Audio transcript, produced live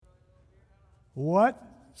What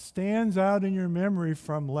stands out in your memory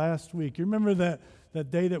from last week? You remember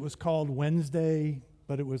that day that was called Wednesday,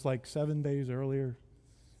 but it was like 7 days earlier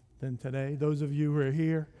than today? Those of you who are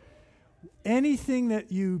here, anything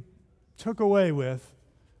that you took away with,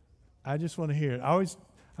 I just want to hear it.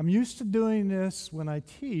 I'm used to doing this when I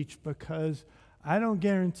teach because I don't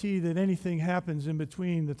guarantee that anything happens in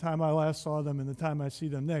between the time I last saw them and the time I see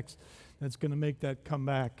them next that's going to make that come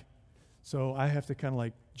back. So I have to kind of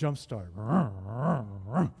like jumpstart.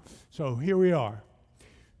 So here we are.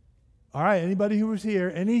 All right, anybody who was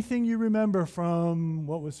here, anything you remember from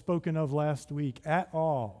what was spoken of last week at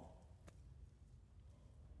all?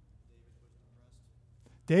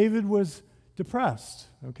 David was depressed,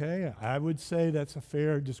 okay? I would say that's a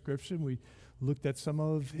fair description. We looked at some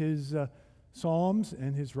of his Psalms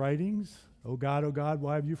and his writings. Oh God,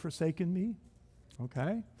 why have you forsaken me?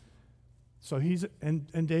 Okay? So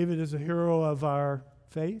and David is a hero of our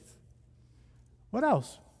faith. What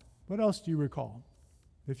else? What else do you recall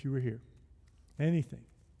if you were here? Anything?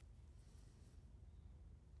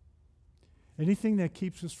 Anything that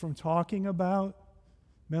keeps us from talking about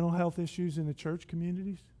mental health issues in the church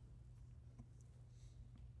communities?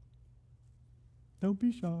 Don't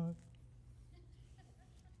be shy.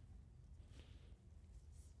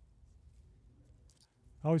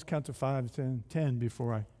 I always count to 5, 10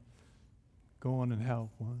 before I go on and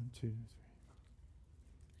help. 1, 2, 3.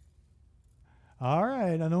 All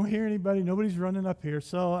right, I don't hear anybody. Nobody's running up here,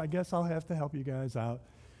 so I guess I'll have to help you guys out.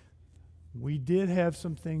 We did have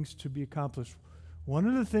some things to be accomplished. One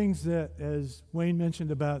of the things that, as Wayne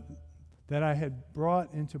mentioned about, that I had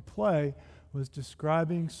brought into play was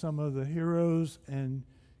describing some of the heroes and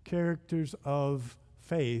characters of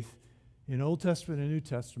faith in Old Testament and New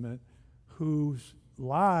Testament whose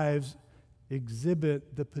lives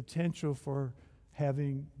exhibit the potential for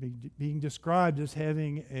being described as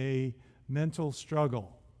having a mental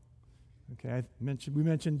struggle. Okay, we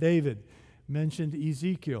mentioned David, mentioned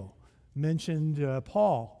Ezekiel, mentioned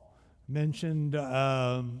Paul, mentioned,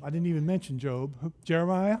 I didn't even mention Job.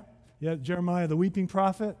 Jeremiah? Yeah, Jeremiah, the weeping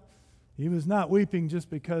prophet. He was not weeping just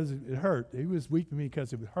because it hurt. He was weeping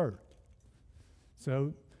because it would hurt.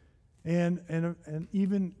 So, and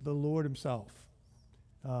even the Lord himself.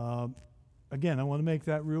 Again, I want to make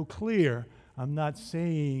that real clear. I'm not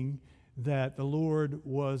saying that the Lord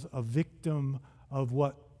was a victim of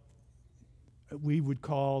what we would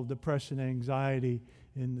call depression, anxiety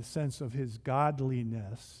in the sense of his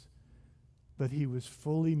godliness, but he was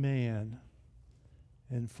fully man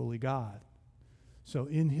and fully God. So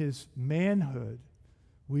in his manhood,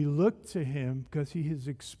 we look to him because he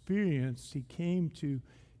came to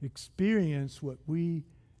experience what we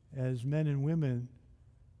as men and women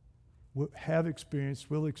have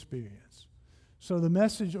experienced, will experience. So the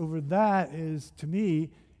message over that is, to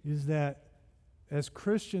me, is that as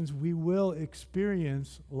Christians, we will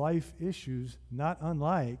experience life issues not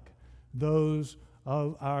unlike those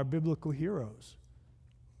of our biblical heroes.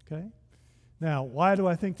 Okay? Now, why do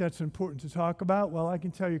I think that's important to talk about? Well, I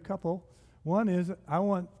can tell you a couple. One is I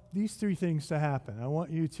want these 3 things to happen. I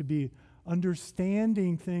want you to be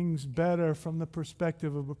understanding things better from the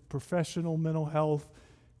perspective of a professional mental health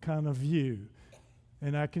kind of view.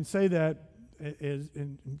 And I can say that,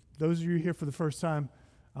 and those of you here for the first time,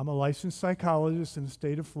 I'm a licensed psychologist in the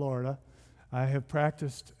state of Florida. I have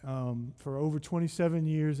practiced for over 27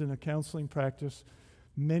 years in a counseling practice,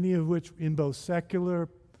 many of which in both secular,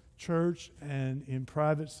 church, and in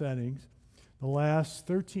private settings. The last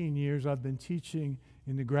 13 years I've been teaching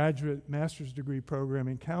in the graduate master's degree program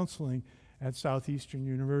in counseling at Southeastern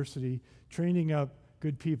University, training up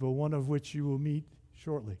good people, one of which you will meet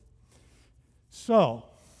shortly. So,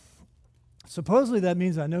 supposedly that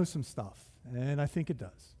means I know some stuff, and I think it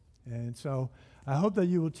does. And so I hope that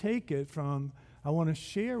you will take it from, I want to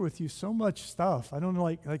share with you so much stuff. I don't know,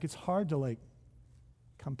 like it's hard to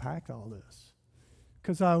compact all this.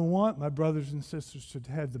 Because I want my brothers and sisters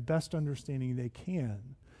to have the best understanding they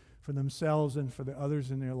can for themselves and for the others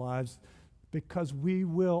in their lives, because we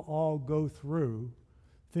will all go through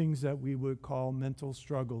things that we would call mental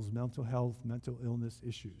struggles, mental health, mental illness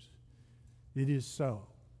issues. It is so.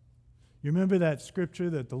 You remember that scripture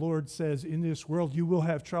that the Lord says, in this world you will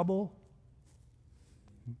have trouble?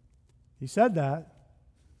 He said that.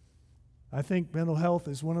 I think mental health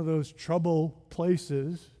is one of those trouble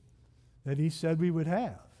places that he said we would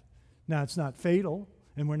have. Now, it's not fatal,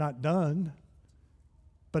 and we're not done,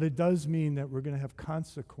 but it does mean that we're going to have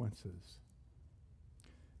consequences.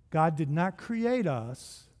 God did not create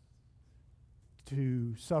us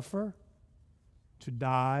to suffer, to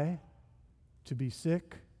die, to be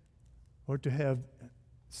sick, or to have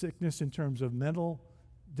sickness in terms of mental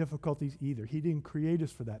difficulties either. He didn't create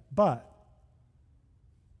us for that. But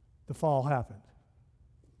the fall happened.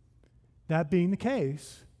 That being the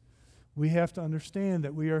case, we have to understand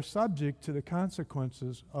that we are subject to the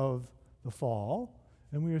consequences of the fall,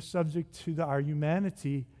 and we are subject to our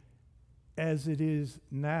humanity as it is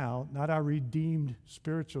now, not our redeemed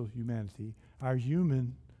spiritual humanity. Our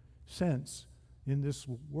human sense in this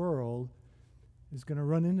world is going to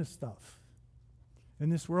run into stuff.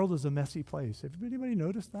 And this world is a messy place. Have anybody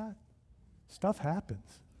noticed that? Stuff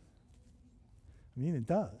happens. I mean, it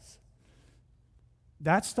does.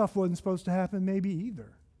 That stuff wasn't supposed to happen maybe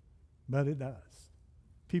either, but it does.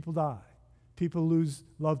 People die. People lose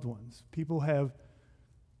loved ones. People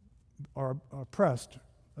are oppressed,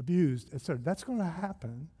 abused, etc. That's going to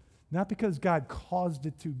happen, not because God caused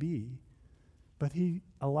it to be, but he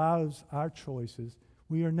allows our choices.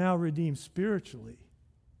 We are now redeemed spiritually,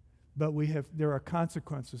 but there are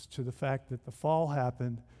consequences to the fact that the fall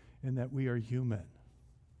happened and that we are human.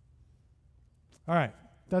 All right,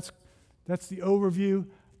 that's the overview.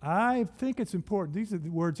 I think it's important. These are the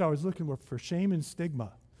words I was looking for shame and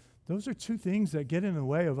stigma. Those are two things that get in the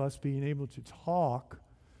way of us being able to talk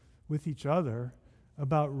with each other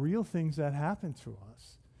about real things that happen to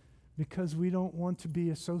us, because we don't want to be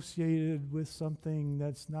associated with something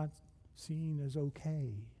that's not seen as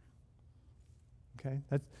okay. Okay?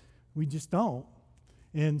 We just don't.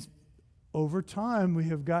 And over time, we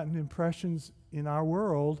have gotten impressions in our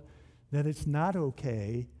world that it's not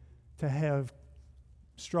okay to have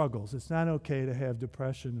struggles. It's not okay to have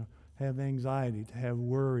depression, have anxiety, to have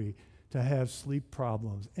worry, to have sleep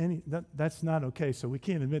problems. That's not okay, so we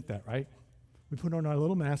can't admit that, right? We put on our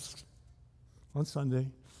little masks on Sunday.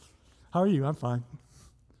 How are you? I'm fine.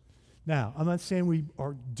 Now, I'm not saying we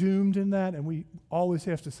are doomed in that, and we always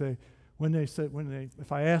have to say,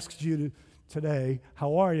 if I asked you today,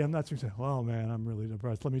 how are you? I'm not going to say, well, man, I'm really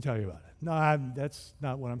depressed. Let me tell you about it. No, that's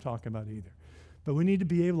not what I'm talking about either. But we need to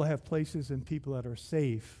be able to have places and people that are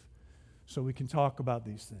safe so we can talk about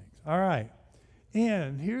these things. All right.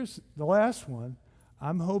 And here's the last one.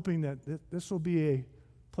 I'm hoping that this will be a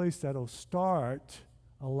place that will start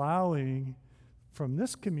allowing from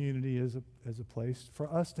this community as a place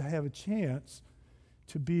for us to have a chance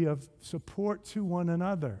to be of support to one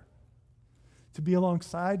another, to be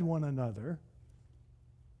alongside one another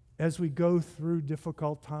as we go through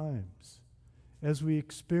difficult times, as we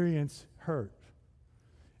experience hurt,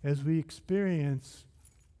 as we experience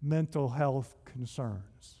mental health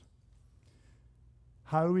concerns.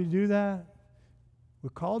 How do we do that? We're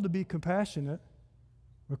called to be compassionate.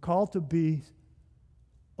 We're called to be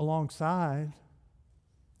alongside.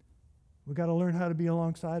 We've got to learn how to be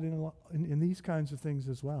alongside in these kinds of things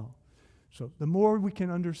as well. So the more we can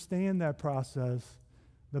understand that process,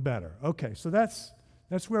 the better. Okay, so that's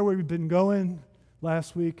where we've been going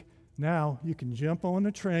last week. Now you can jump on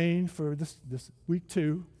the train for this week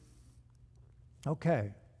 2.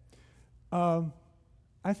 Okay.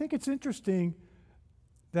 I think it's interesting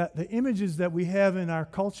that the images that we have in our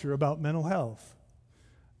culture about mental health,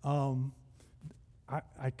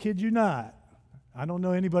 I kid you not, I don't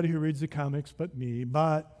know anybody who reads the comics but me,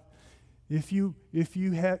 but if you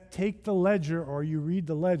take the Ledger or you read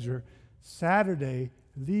the Ledger, Saturday,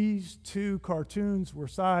 these two cartoons were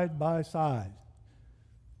side by side.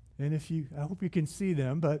 And I hope you can see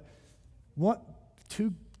them, but what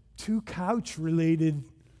two couch-related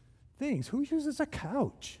things. Who uses a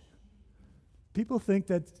couch? People think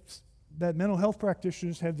that mental health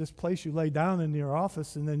practitioners have this place you lay down in your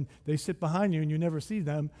office and then they sit behind you and you never see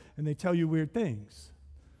them and they tell you weird things.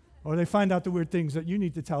 Or they find out the weird things that you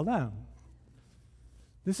need to tell them.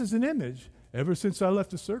 This is an image. Ever since I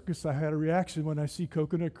left the circus, I had a reaction when I see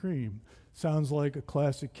coconut cream. Sounds like a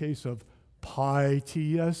classic case of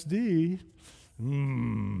PTSD.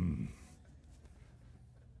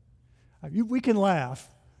 We can laugh.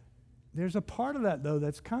 There's a part of that, though,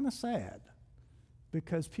 that's kind of sad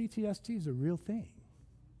because PTSD is a real thing.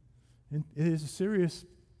 And it is a serious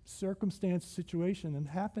circumstance, situation, and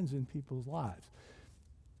happens in people's lives.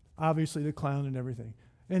 Obviously, the clown and everything.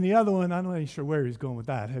 And the other one, I'm not even sure where he's going with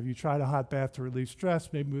that. Have you tried a hot bath to relieve stress,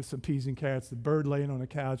 maybe with some peas and carrots, the bird laying on a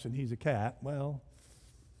couch and he's a cat? Well,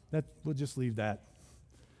 we'll just leave that.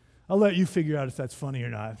 I'll let you figure out if that's funny or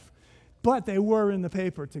not. But they were in the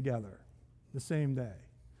paper together the same day.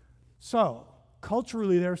 So,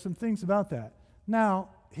 culturally, there are some things about that. Now,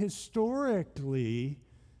 historically,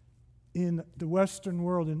 in the Western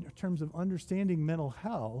world, in terms of understanding mental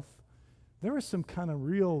health, there are some kind of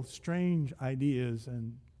real strange ideas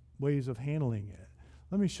and ways of handling it.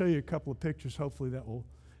 Let me show you a couple of pictures, hopefully that will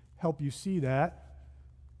help you see that.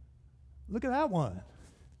 Look at that one.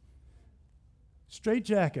 Straight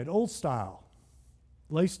jacket, old style,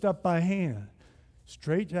 laced up by hand.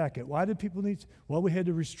 Straight jacket. Why did people need? Well, we had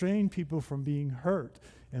to restrain people from being hurt,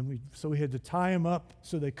 and so we had to tie them up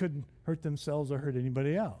so they couldn't hurt themselves or hurt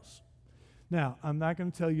anybody else. Now, I'm not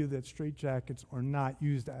going to tell you that straight jackets are not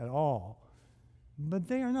used at all, but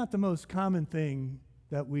they are not the most common thing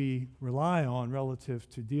that we rely on relative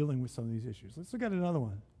to dealing with some of these issues. Let's look at another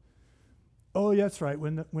one. Oh, yeah, that's right.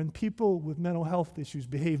 When people with mental health issues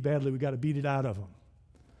behave badly, we got to beat it out of them.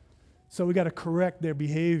 So we got to correct their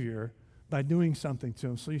behavior by doing something to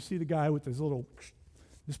them. So you see the guy with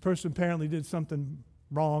this person apparently did something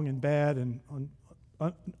wrong and bad and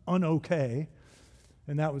un-okay,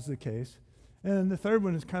 and that was the case. And the third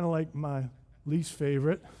one is kind of like my least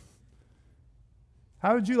favorite.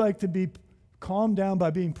 How would you like to be calmed down by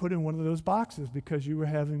being put in one of those boxes because you were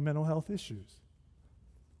having mental health issues?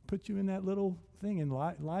 Put you in that little thing and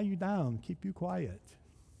lie you down, keep you quiet.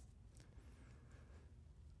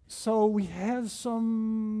 So we have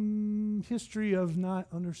some history of not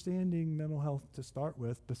understanding mental health to start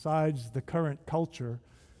with, besides the current culture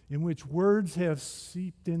in which words have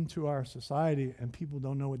seeped into our society and people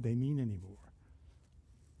don't know what they mean anymore.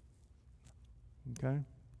 Okay?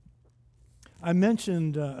 I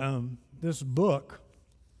mentioned this book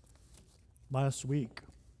last week.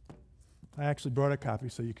 I actually brought a copy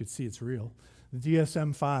so you could see it's real. The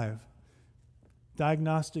DSM-5.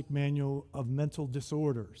 Diagnostic Manual of Mental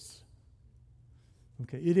Disorders.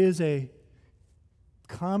 Okay, it is a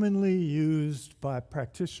commonly used by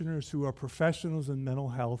practitioners who are professionals in mental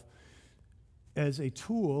health as a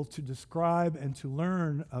tool to describe and to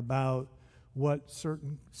learn about what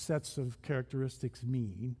certain sets of characteristics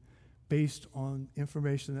mean based on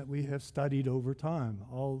information that we have studied over time.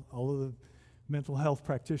 All of the mental health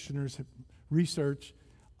practitioners research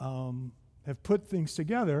have put things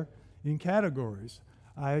together in categories.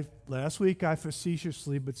 Last week I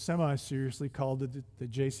facetiously but semi-seriously called it the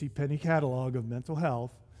J.C. Penney catalog of mental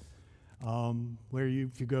health, where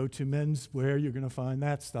if you go to men's wear, you're going to find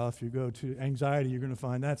that stuff. You go to anxiety, you're going to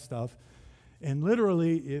find that stuff. And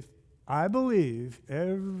literally, I believe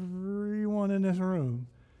everyone in this room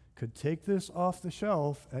could take this off the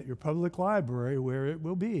shelf at your public library, where it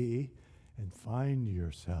will be, and find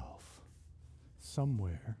yourself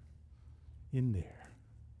somewhere in there.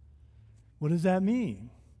 What does that mean?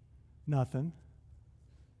 Nothing.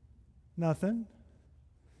 Nothing.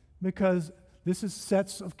 Because this is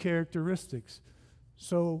sets of characteristics.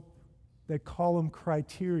 So they call them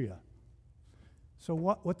criteria. So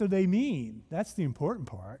what do they mean? That's the important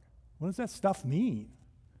part. What does that stuff mean?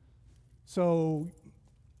 So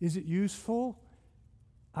is it useful?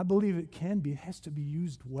 I believe it can be. It has to be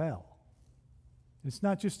used well. It's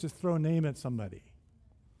not just to throw a name at somebody.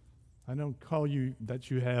 I don't call you that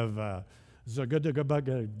you have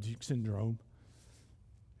Zagadaga syndrome,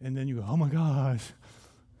 and then you go, oh my gosh.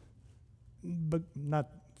 But not,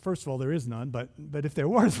 first of all, there is none, but if there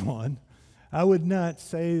was one, I would not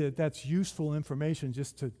say that that's useful information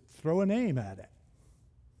just to throw a name at it,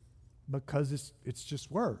 because it's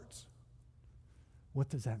just words. What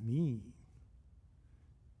does that mean?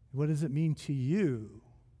 What does it mean to you?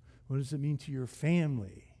 What does it mean to your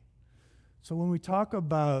family? So when we talk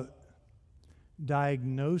about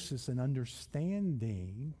diagnosis and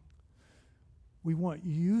understanding, we want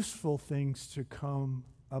useful things to come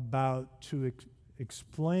about to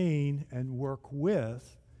explain and work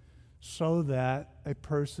with, so that a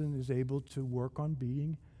person is able to work on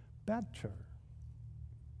being better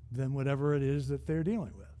than whatever it is that they're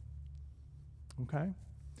dealing with. Okay?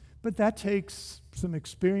 But that takes some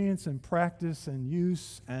experience and practice and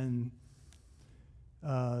use and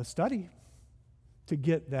study to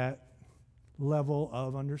get that level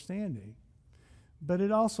of understanding. But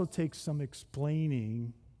it also takes some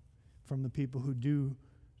explaining from the people who do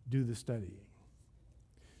the studying.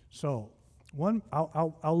 So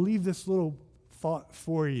I'll leave this little thought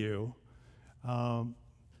for you.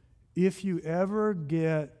 If you ever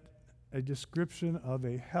get a description of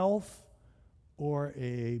a health or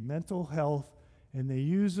a mental health and they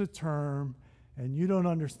use a term and you don't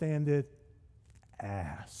understand it,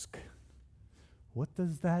 ask, what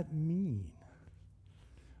does that mean?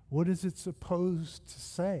 What is it supposed to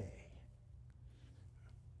say?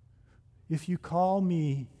 If you call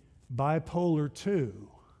me bipolar 2,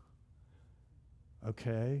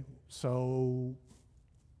 okay, so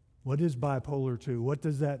what is bipolar 2?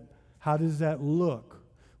 How does that look?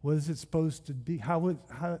 What is it supposed to be? How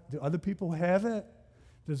do other people have it?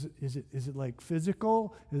 Is it like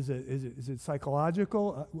physical? Is it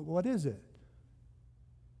psychological? What is it?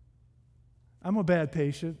 I'm a bad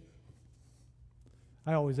patient.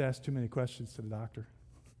 I always ask too many questions to the doctor.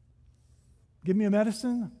 Give me a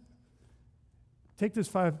medicine. Take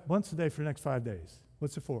this once a day for the next 5 days.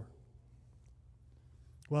 What's it for?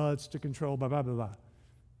 Well, it's to control blah, blah, blah, blah.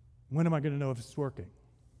 When am I going to know if it's working?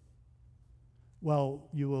 Well,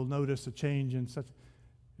 you will notice a change in such.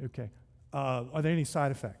 Okay. Are there any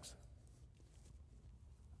side effects?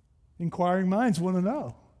 Inquiring minds want to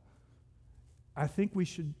know. I think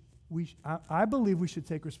I believe we should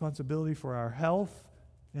take responsibility for our health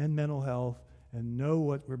and mental health and know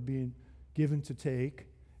what we're being given to take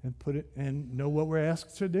and put it and know what we're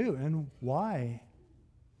asked to do and why.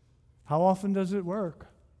 How often does it work?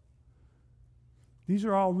 These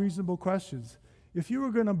are all reasonable questions. If you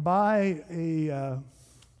were going to buy let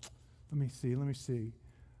me see.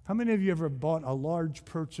 How many of you ever bought a large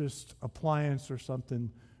purchased appliance or something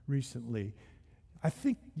recently? I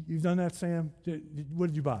think you've done that, Sam. What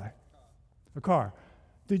did you buy? A car.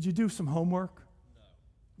 Did you do some homework?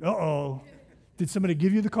 No. Uh-oh. Did somebody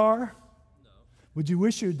give you the car? No. Would you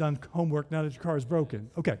wish you had done homework now that your car is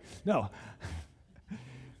broken? Okay. No.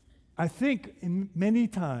 I think many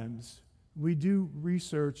times we do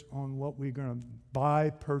research on what we're going to buy,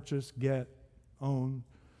 purchase, get, own.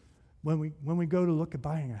 When we go to look at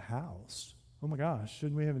buying a house, oh my gosh,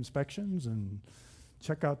 shouldn't we have inspections and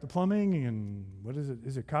check out the plumbing and what is it?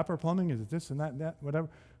 Is it copper plumbing? Is it this and that and that? Whatever.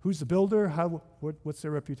 Who's the builder? What's their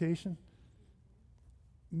reputation?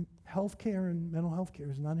 Healthcare and mental health care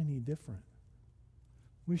is not any different.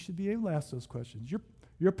 We should be able to ask those questions.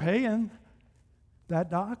 You're paying that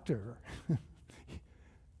doctor.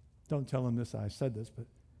 Don't tell him this, I said this, but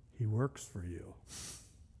he works for you.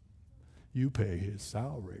 You pay his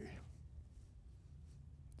salary.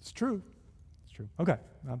 It's true. It's true. Okay,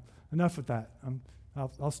 enough with that.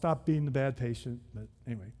 I'll stop being the bad patient, but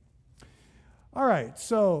anyway. All right,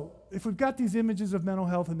 so if we've got these images of mental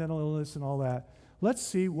health and mental illness and all that, let's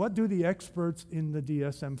see, what do the experts in the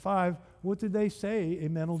DSM-5, what do they say a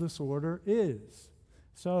mental disorder is?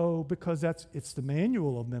 So, because it's the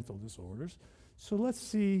manual of mental disorders, so let's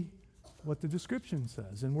see what the description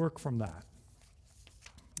says and work from that.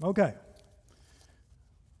 Okay.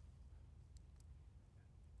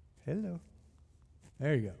 Hello.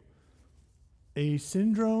 There you go. A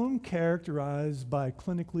syndrome characterized by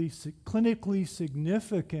clinically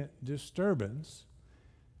significant disturbance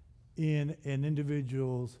in an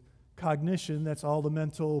individual's cognition, that's all the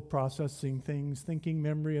mental processing things, thinking,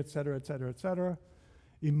 memory, et cetera, et cetera, et cetera.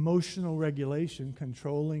 Emotional regulation,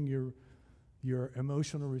 controlling your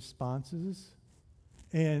emotional responses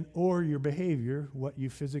and or your behavior, what you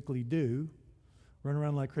physically do, run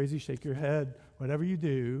around like crazy, shake your head, whatever you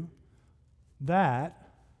do, that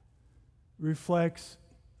reflects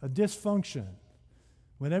a dysfunction.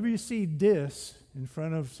 Whenever you see dis in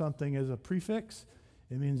front of something as a prefix,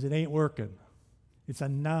 it means it ain't working. It's a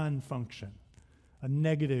non-function, a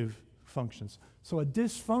negative function. So a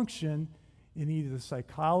dysfunction in either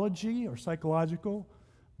psychology or psychological,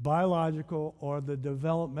 biological, or the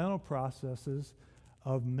developmental processes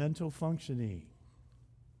of mental functioning.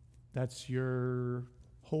 That's your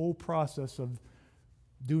whole process of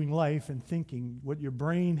doing life and thinking, what your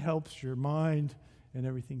brain helps your mind and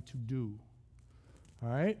everything to do. All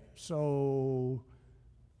right, so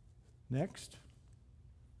next.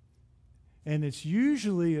 And it's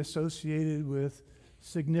usually associated with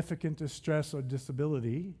significant distress or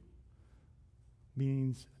disability,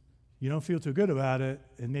 means you don't feel too good about it,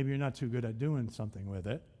 and maybe you're not too good at doing something with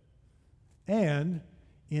it. And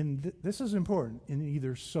this is important, in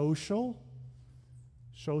either social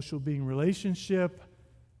being relationship,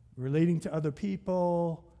 relating to other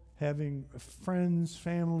people, having friends,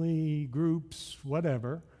 family, groups,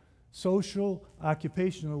 whatever, social,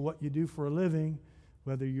 occupational, what you do for a living,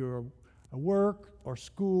 whether you're at work or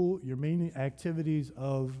school, your main activities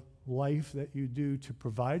of life that you do to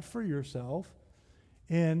provide for yourself,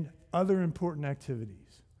 and other important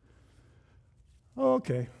activities.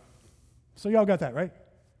 Okay, so y'all got that, right?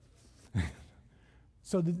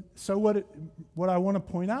 So what I want to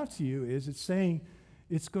point out to you is it's saying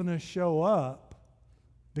it's going to show up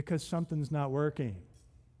because something's not working.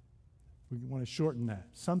 We want to shorten that.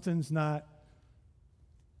 Something's not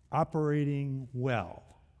operating well,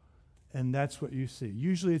 and that's what you see.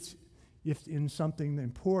 Usually it's if in something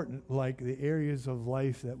important like the areas of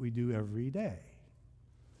life that we do every day.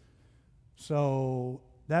 So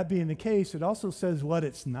that being the case, it also says what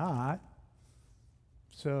it's not.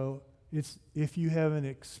 So it's if you have an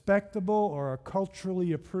expectable or a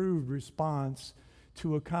culturally approved response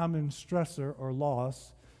to a common stressor or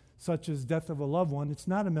loss, such as death of a loved one, it's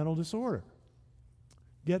not a mental disorder.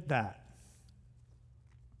 Get that.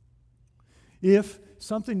 If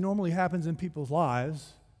something normally happens in people's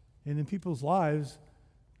lives, and in people's lives,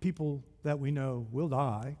 people that we know will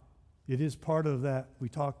die. It is part of that. We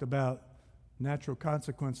talked about natural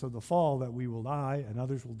consequence of the fall, that we will die and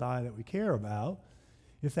others will die that we care about.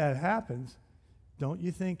 If that happens, don't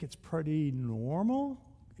you think it's pretty normal,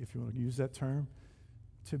 if you want to use that term,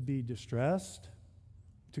 to be distressed,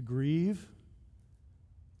 to grieve,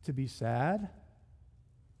 to be sad,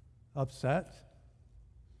 upset?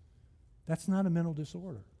 That's not a mental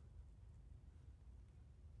disorder.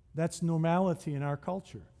 That's normality in our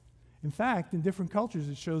culture. In fact, in different cultures,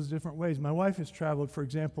 it shows different ways. My wife has traveled, for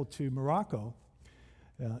example, to Morocco,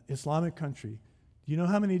 Islamic country. Do you know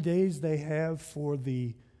how many days they have for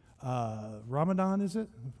the Ramadan, is it?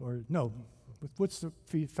 Or no, what's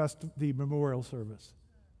the memorial service?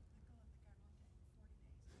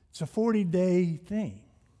 It's a 40-day thing.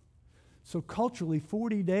 So culturally,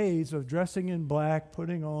 40 days of dressing in black,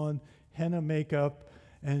 putting on henna makeup,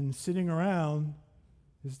 and sitting around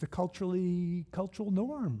is the cultural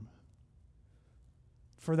norm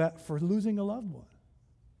for losing a loved one.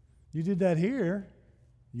 You did that here,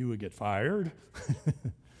 you would get fired.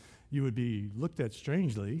 You would be looked at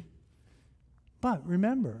strangely. But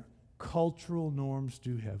remember, cultural norms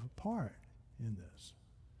do have a part in this.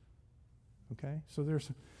 Okay? So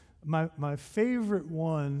there's my favorite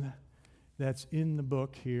one that's in the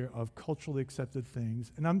book here of culturally accepted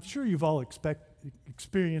things, and I'm sure you've all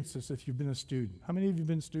experienced this if you've been a student. How many of you have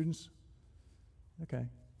been students? Okay.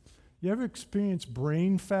 You ever experienced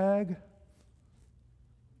brain fag?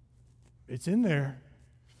 It's in there.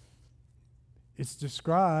 It's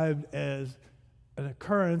described as an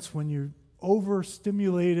occurrence when you're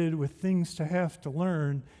overstimulated with things to have to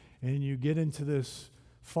learn, and you get into this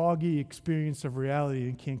foggy experience of reality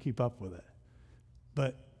and can't keep up with it.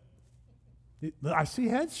 But I see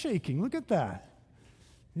heads shaking. Look at that.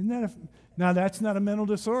 Isn't that now, that's not a mental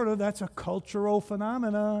disorder. That's a cultural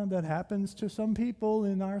phenomena that happens to some people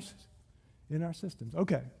in our systems.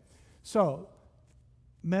 Okay. So,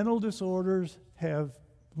 mental disorders have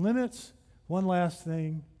limits. One last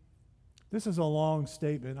thing. This is a long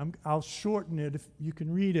statement. I'll shorten it if you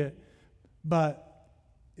can read it. But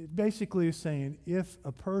it basically is saying if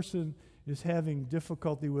a person is having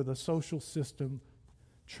difficulty with a social system,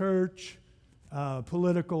 church,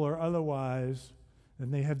 political or otherwise,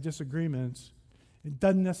 and they have disagreements, it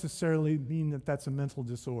doesn't necessarily mean that that's a mental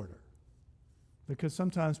disorder. Because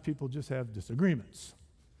sometimes people just have disagreements.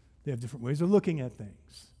 They have different ways of looking at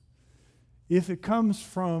things. If it comes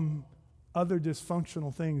from other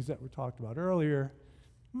dysfunctional things that were talked about earlier,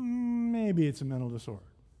 maybe it's a mental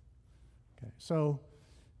disorder. Okay, so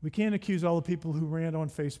we can't accuse all the people who rant on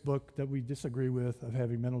Facebook that we disagree with of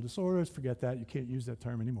having mental disorders. Forget that. You can't use that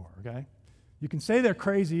term anymore, okay? You can say they're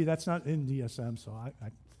crazy. That's not in DSM, so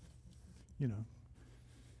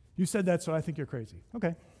you said that, so I think you're crazy.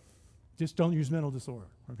 Okay. Just don't use mental disorder.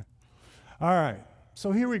 Okay. All right.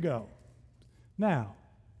 So here we go. Now,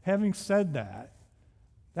 having said that,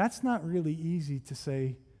 that's not really easy to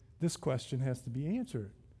say this question has to be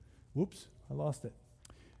answered. Whoops, I lost it.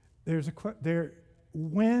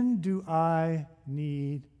 When do I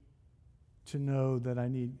need to know that I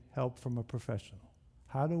need help from a professional?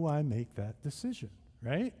 How do I make that decision,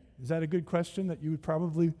 right? Is that a good question that you would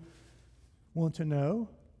probably want to know?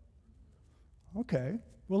 Okay.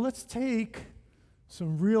 Well, let's take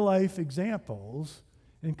some real-life examples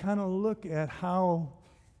and kind of look at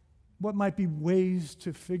what might be ways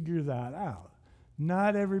to figure that out.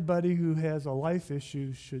 Not everybody who has a life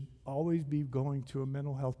issue should always be going to a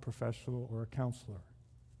mental health professional or a counselor.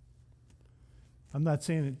 I'm not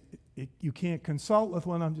saying you can't consult with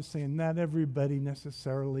one. I'm just saying not everybody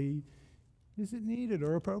necessarily is it needed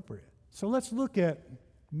or appropriate. So let's look at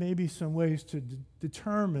maybe some ways to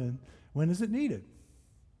determine when is it needed.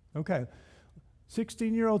 Okay.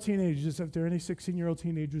 16-year-old teenagers, if there are any 16-year-old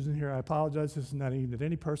teenagers in here, I apologize. This is not aimed at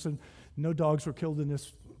any person. No dogs were killed in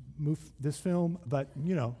this film, but,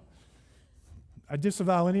 I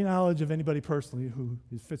disavow any knowledge of anybody personally who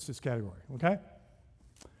fits this category, okay?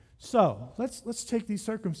 So let's take these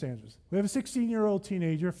circumstances. We have a 16-year-old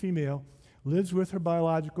teenager, female, lives with her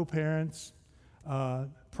biological parents.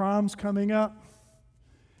 Prom's coming up,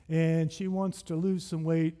 and she wants to lose some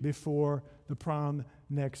weight before the prom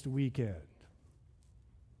next weekend.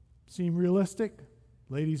 Seem realistic?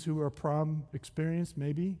 Ladies who are prom experienced,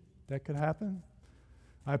 maybe that could happen.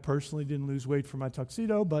 I personally didn't lose weight for my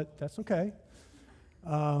tuxedo, but that's okay.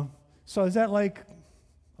 So is that like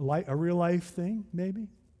a real life thing, maybe?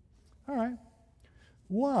 All right.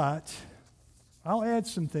 I'll add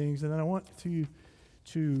some things, and then I want you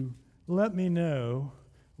to let me know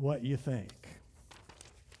what you think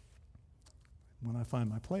when I find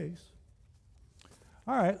my place.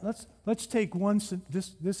 All right, let's take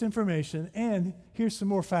this information, and here's some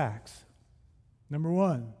more facts. Number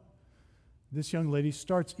one, this young lady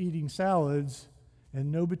starts eating salads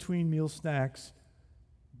and no between meal snacks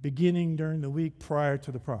beginning during the week prior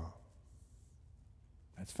to the prom.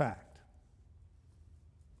 That's fact.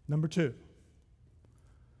 Number two,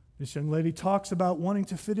 this young lady talks about wanting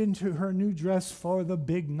to fit into her new dress for the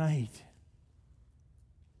big night.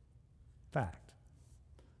 Fact.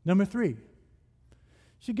 Number three,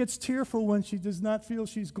 she gets tearful when she does not feel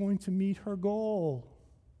she's going to meet her goal.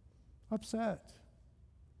 Upset.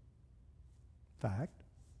 Fact.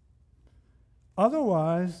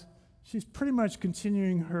 Otherwise, she's pretty much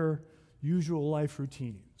continuing her usual life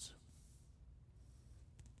routines.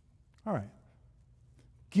 All right.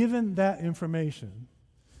 Given that information,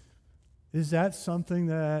 is that something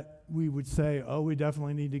that we would say, oh, we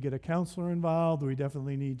definitely need to get a counselor involved, or we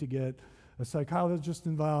definitely need to get a psychologist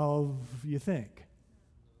involved, you think?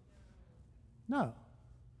 No,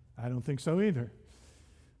 I don't think so either.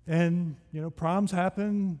 And, proms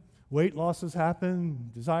happen, weight losses happen,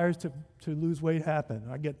 desires to lose weight happen.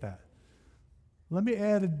 I get that. Let me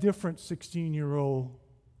add a different 16-year-old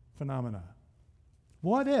phenomena.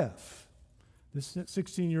 What if this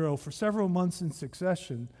 16-year-old, for several months in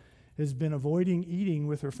succession, has been avoiding eating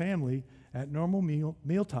with her family at normal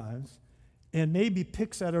meal times and maybe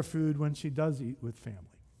picks at her food when she does eat with family?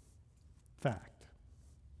 Fact.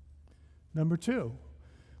 Number two,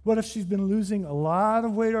 what if she's been losing a lot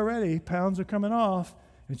of weight already, pounds are coming off,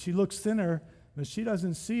 and she looks thinner, but she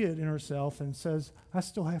doesn't see it in herself and says, I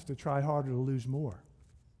still have to try harder to lose more.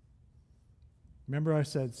 Remember I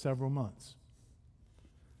said several months.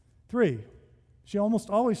 Three, she almost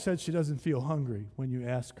always said she doesn't feel hungry when you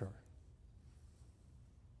ask her.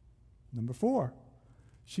 Number four,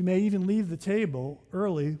 she may even leave the table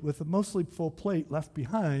early with a mostly full plate left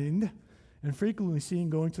behind, and frequently seen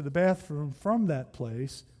going to the bathroom from that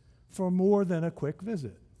place for more than a quick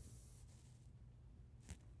visit.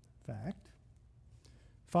 Fact.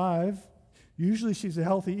 Five, usually she's a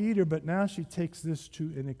healthy eater, but now she takes this to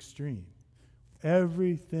an extreme.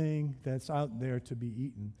 Everything that's out there to be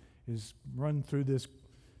eaten is run through this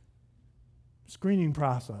screening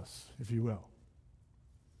process, if you will.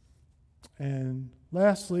 And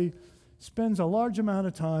lastly, spends a large amount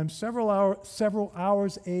of time, several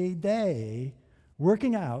hours a day,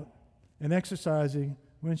 working out and exercising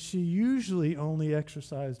when she usually only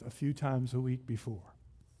exercised a few times a week before.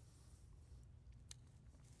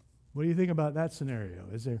 What do you think about that scenario?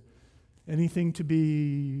 Is there anything to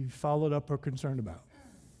be followed up or concerned about?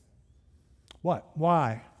 What?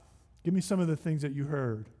 Why? Give me some of the things that you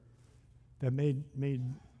heard that made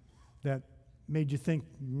you think,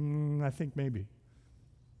 I think maybe.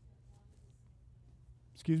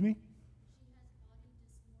 Excuse me? She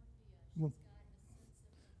has body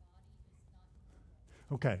dysmorphia. She's got a sense of her body is not normal.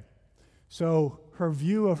 Okay. So her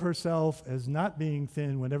view of herself as not being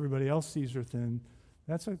thin when everybody else sees her thin,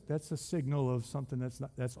 that's a signal of something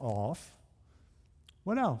that's off.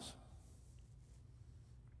 What else?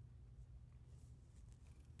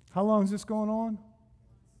 How long is this going on?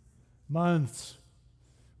 Months.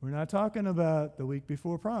 We're not talking about the week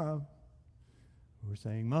before prom. We're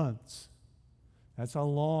saying months. That's a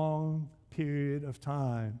long period of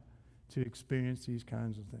time to experience these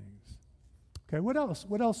kinds of things. Okay, what else?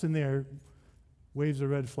 What else in there waves a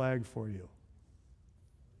red flag for you?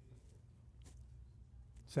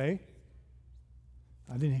 Say?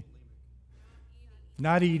 I didn't.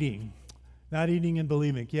 Not eating. Not eating and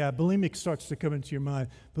bulimic. Yeah, bulimic starts to come into your mind.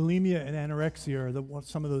 Bulimia and anorexia are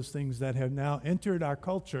some of those things that have now entered our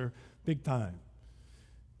culture big time.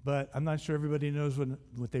 But I'm not sure everybody knows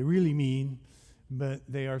what they really mean, but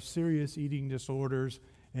they are serious eating disorders,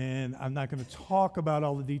 and I'm not going to talk about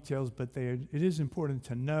all the details, but it is important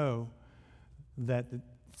to know that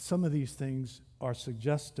some of these things are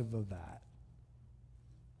suggestive of that,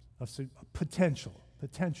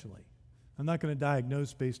 potentially. I'm not going to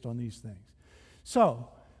diagnose based on these things. So,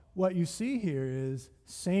 what you see here is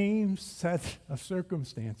same set of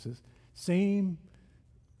circumstances, same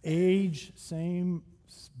age, same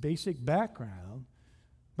basic background,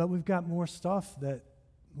 but we've got more stuff that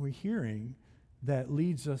we're hearing that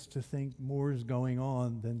leads us to think more is going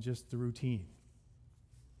on than just the routine.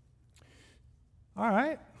 All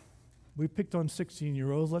right, we picked on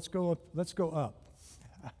 16-year-olds. Let's go up.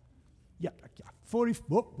 Yeah. 40.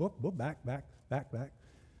 Whoop, back.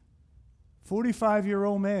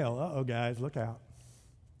 45-year-old male. Uh-oh, guys, look out.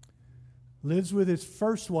 Lives with his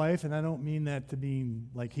first wife, and I don't mean that to mean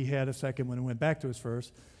like he had a second when he went back to his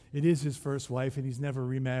first. It is his first wife, and he's never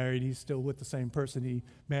remarried. He's still with the same person he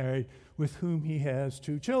married, with whom he has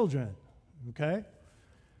 2 children. Okay?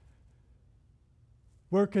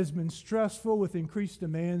 Work has been stressful with increased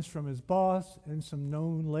demands from his boss and some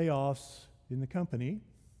known layoffs in the company.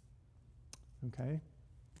 Okay?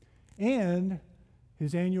 And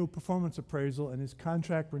his annual performance appraisal and his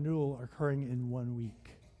contract renewal are occurring in 1 week.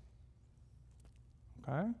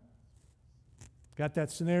 Okay? Got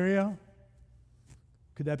that scenario?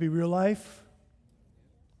 Could that be real life?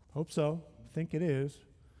 Hope so. I think it is.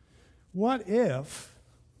 What if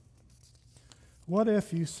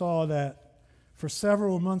you saw that for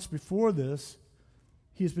several months before this,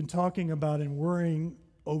 he's been talking about and worrying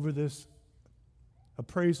over this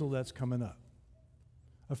appraisal that's coming up,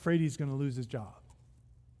 afraid he's going to lose his job?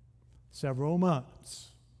 Several months.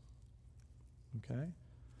 Okay?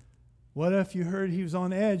 What if you heard he was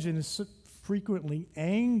on edge and is frequently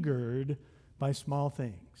angered by small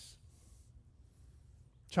things?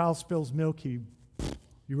 Child spills milk, he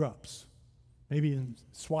erupts. Maybe even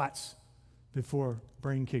swats before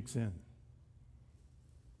brain kicks in.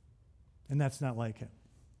 And that's not like him.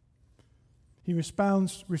 He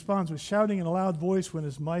responds with shouting in a loud voice when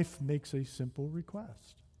his wife makes a simple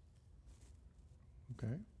request.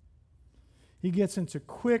 Okay? He gets into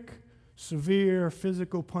quick, severe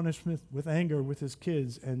physical punishment with anger with his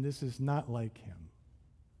kids, and this is not like him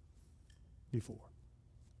before.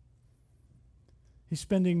 He's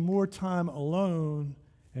spending more time alone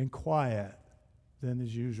and quiet than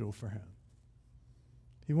is usual for him.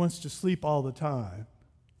 He wants to sleep all the time,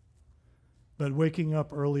 but waking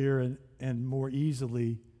up earlier and more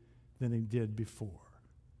easily than he did before.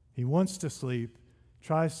 He wants to sleep,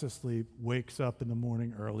 tries to sleep, wakes up in the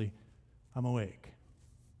morning early. I'm awake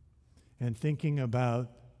and thinking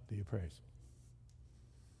about the appraisal.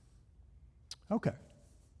 Okay.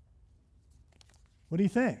 What do you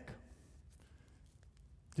think?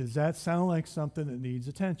 Does that sound like something that needs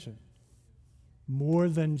attention? More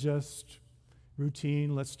than just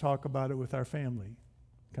routine, let's talk about it with our family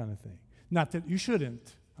kind of thing. Not that you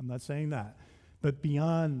shouldn't. I'm not saying that. But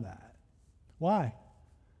beyond that. Why?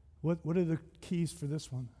 What are the keys for this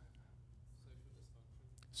one?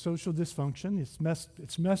 Social dysfunction.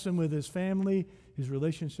 It's messing with his family, his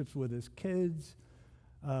relationships with his kids.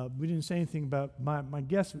 We didn't say anything about, my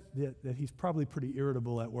guess that he's probably pretty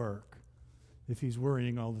irritable at work if he's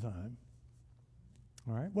worrying all the time.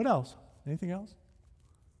 All right, what else? Anything else?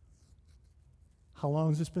 How long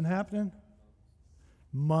has this been happening?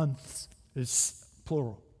 Months is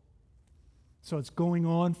plural. So it's going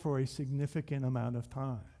on for a significant amount of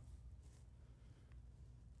time.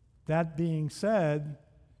 That being said,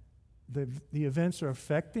 the events are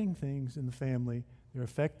affecting things in the family. They're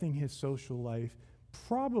affecting his social life,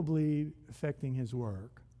 probably affecting his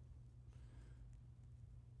work.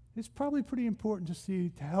 It's probably pretty important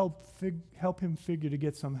to help him figure to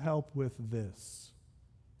get some help with this.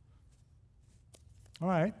 All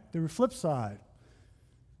right, the flip side.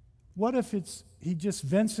 What if he just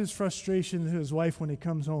vents his frustration to his wife when he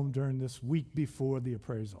comes home during this week before the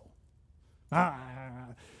appraisal?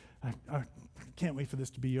 I can't wait for this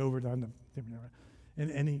to be over.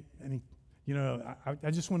 And he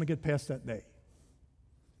I just want to get past that day.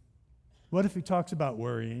 What if he talks about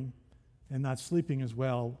worrying and not sleeping as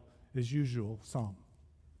well as usual some?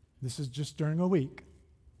 This is just during a week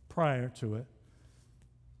prior to it.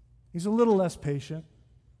 He's a little less patient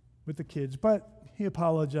with the kids, but he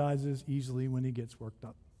apologizes easily when he gets worked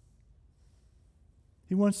up.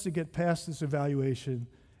 He wants to get past this evaluation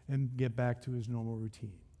and get back to his normal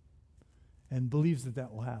routine and believes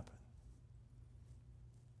that will happen.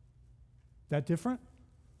 That different?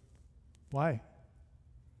 Why?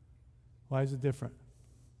 Why is it different?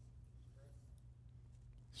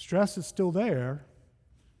 Stress is still there,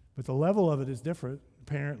 but the level of it is different,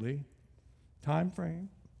 apparently. Time frame,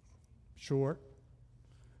 short,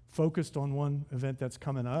 focused on one event that's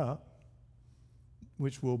coming up,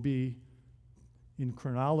 which will be in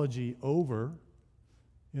chronology over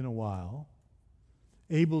in a while,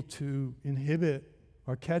 able to inhibit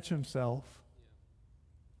or catch himself,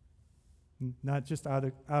 not just out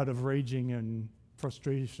of raging and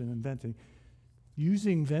frustration and venting.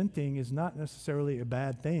 Using venting is not necessarily a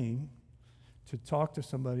bad thing, to talk to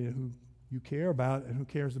somebody who you care about and who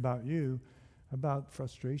cares about you about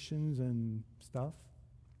frustrations and stuff.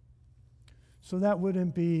 So that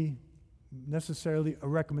wouldn't be necessarily a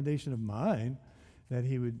recommendation of mine that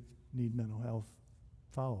he would need mental health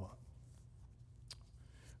follow-up.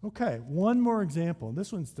 Okay, one more example.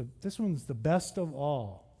 This one's the best of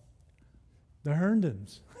all. The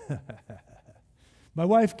Herndons. My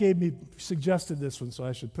wife suggested this one, so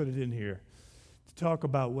I should put it in here to talk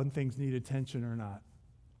about when things need attention or not.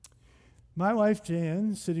 My wife,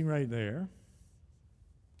 Jan, sitting right there,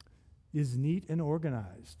 is neat and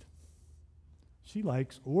organized. She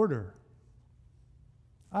likes order.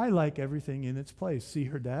 I like everything in its place. See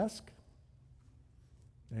her desk?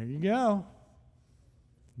 There you go.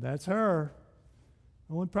 That's her.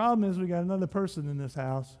 The only problem is we got another person in this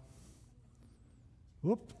house.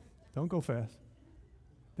 Whoop, don't go fast.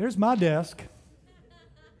 There's my desk.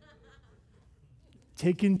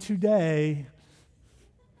 Taken today.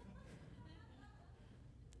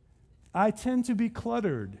 I tend to be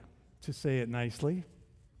cluttered, to say it nicely.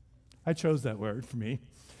 I chose that word for me.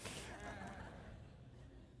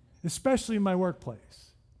 Especially in my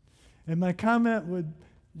workplace. And my comment would,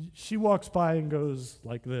 she walks by and goes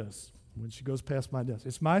like this when she goes past my desk.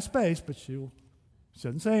 It's my space, but she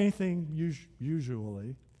doesn't say anything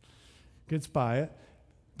usually. Gets by it.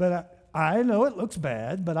 But I know it looks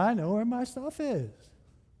bad, but I know where my stuff is.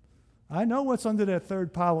 I know what's under that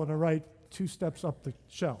third pile on the right, 2 steps up the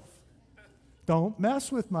shelf. Don't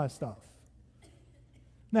mess with my stuff.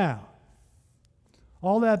 Now,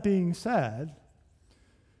 all that being said,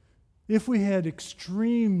 if we had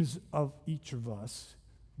extremes of each of us,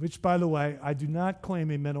 which, by the way, I do not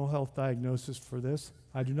claim a mental health diagnosis for this.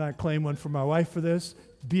 I do not claim one for my wife for this.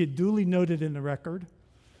 Be it duly noted in the record.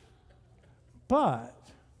 But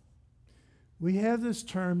we have this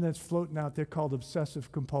term that's floating out there called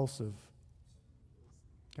obsessive compulsive.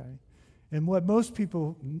 Okay? And what most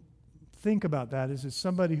people think about that is it's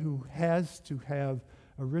somebody who has to have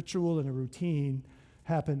a ritual and a routine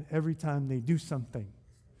happen every time they do something.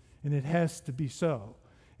 And it has to be so.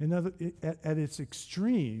 At its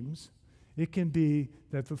extremes, it can be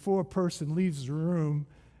that before a person leaves the room,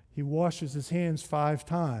 he washes his hands 5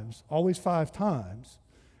 times, always 5 times,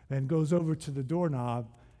 and goes over to the doorknob.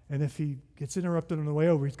 And if he gets interrupted on the way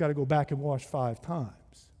over, he's got to go back and wash 5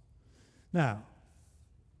 times. Now,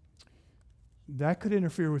 that could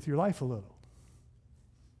interfere with your life a little.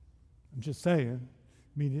 I'm just saying.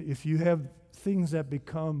 I mean, if you have things that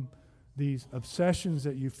become these obsessions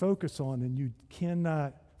that you focus on and you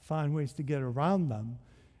cannot find ways to get around them,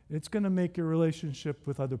 it's going to make your relationship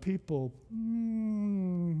with other people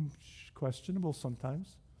questionable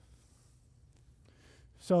sometimes.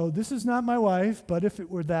 So this is not my wife, but if it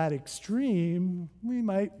were that extreme, we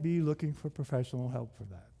might be looking for professional help for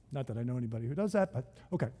that. Not that I know anybody who does that, but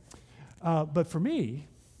okay. But for me,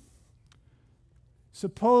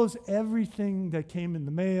 suppose everything that came in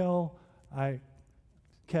the mail, I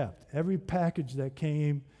kept. Every package that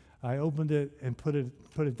came, I opened it and put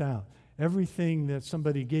it down. Everything that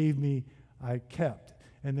somebody gave me, I kept.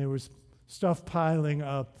 And there was stuff piling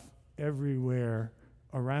up everywhere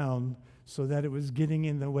around so that it was getting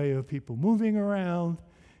in the way of people moving around,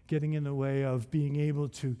 getting in the way of being able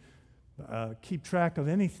to keep track of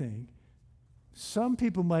anything. Some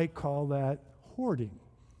people might call that hoarding.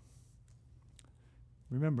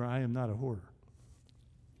 Remember, I am not a hoarder.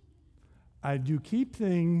 I do keep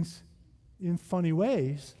things in funny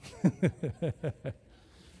ways.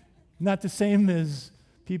 Not the same as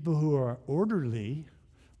people who are orderly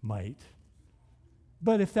might.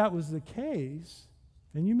 But if that was the case,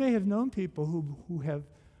 and you may have known people who have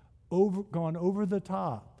gone over the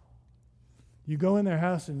top. You go in their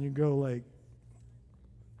house and you go like,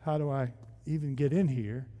 how do I even get in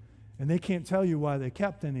here? And they can't tell you why they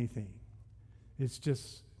kept anything. It's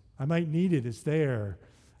just, I might need it, it's there.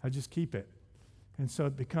 I just keep it. And so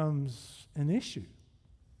it becomes an issue.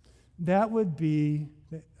 That would be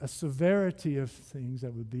a severity of things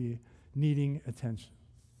that would be needing attention.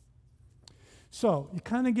 So you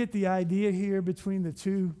kind of get the idea here between the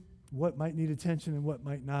two, what might need attention and what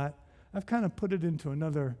might not. I've kind of put it into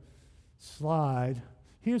another slide.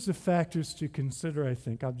 Here's the factors to consider, I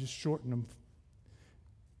think. I'll just shorten them.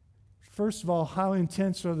 First of all, how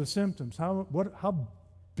intense are the symptoms? How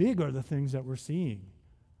big are the things that we're seeing?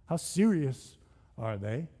 How serious are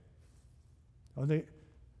they?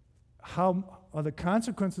 How are the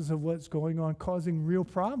consequences of what's going on causing real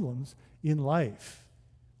problems in life?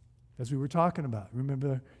 As we were talking about,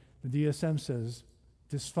 remember the DSM says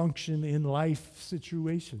dysfunction in life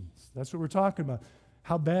situations. That's what we're talking about.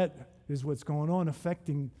 How bad is what's going on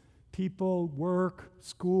affecting people, work,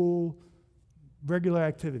 school, regular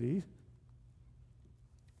activities?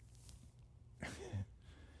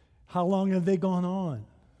 How long have they gone on?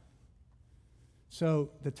 So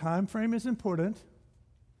the time frame is important.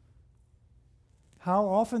 How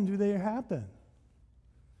often do they happen?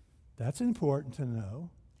 That's important to know.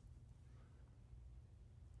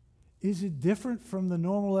 Is it different from the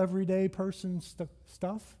normal everyday person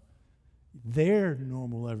stuff? Their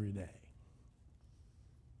normal everyday.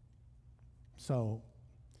 So,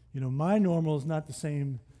 my normal is not the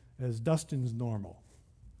same as Dustin's normal.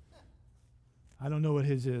 I don't know what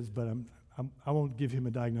his is, but I won't give him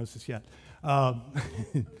a diagnosis yet.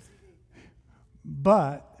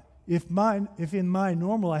 But if in my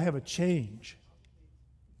normal I have a change,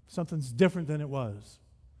 something's different than it was,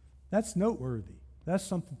 that's noteworthy. That's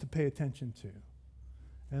something to pay attention to.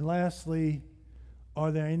 And lastly,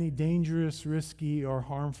 are there any dangerous, risky, or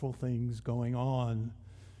harmful things going on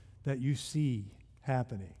that you see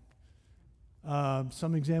happening?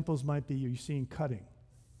 Some examples might be you're seeing cutting.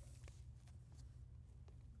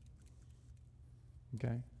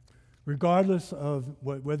 Okay? Regardless of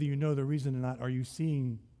whether you know the reason or not, are you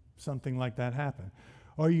seeing something like that happen?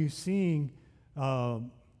 Are you seeing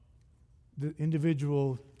the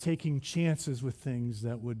individual taking chances with things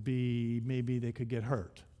that would be maybe they could get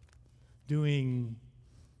hurt, doing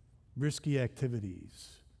risky activities,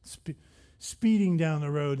 speeding down the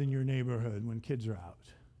road in your neighborhood when kids are out?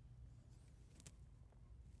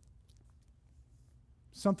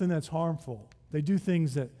 Something that's harmful. They do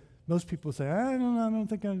things that most people say, I don't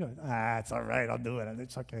think I'll do it. It's all right, I'll do it.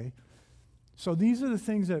 It's okay. So these are the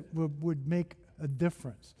things that would make a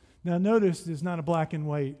difference. Now notice there's not a black and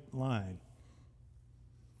white line.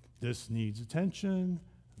 This needs attention,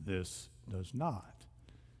 this does not.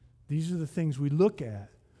 These are the things we look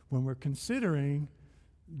at when we're considering,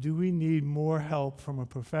 do we need more help from a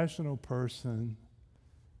professional person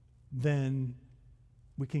than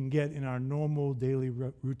we can get in our normal daily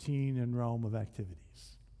routine and realm of activities?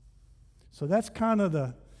 So that's kind of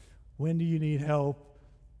the when do you need help.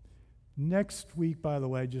 Next week, by the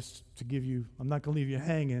way, just to give you, I'm not going to leave you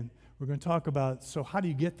hanging, we're going to talk about, so how do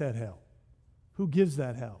you get that help? Who gives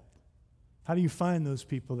that help? How do you find those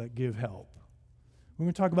people that give help? We're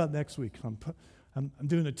going to talk about next week. I'm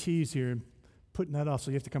doing a tease here and putting that off,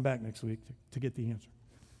 so you have to come back next week to get the answer.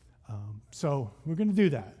 So we're going to do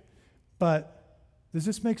that. But does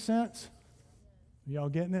this make sense? Y'all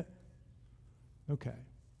getting it? Okay.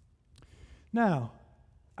 Now,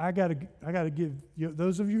 I gotta give you,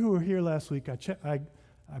 those of you who were here last week, I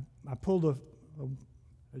pulled a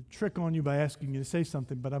trick on you by asking you to say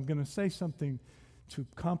something, but I'm going to say something to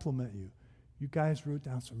compliment you. You guys wrote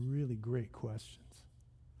down some really great questions.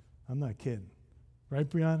 I'm not kidding. Right,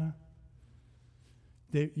 Brianna?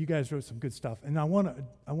 You guys wrote some good stuff. And I want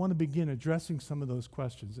to begin addressing some of those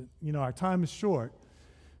questions. You know, our time is short,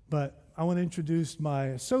 but I want to introduce my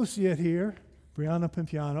associate here, Brianna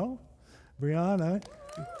Pimpiano. Brianna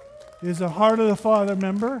is a Heart of the Father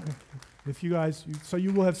member. If you guys, so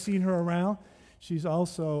you will have seen her around. She's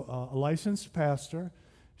also a licensed pastor.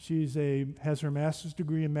 Has her master's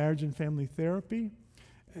degree in marriage and family therapy,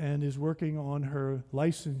 and is working on her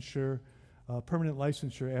licensure, permanent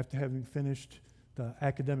licensure, after having finished the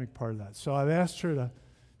academic part of that. So I've asked her to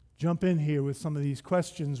jump in here with some of these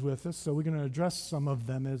questions with us. So we're going to address some of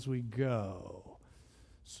them as we go.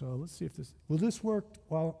 So let's see if will this work?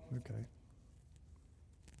 Well, okay.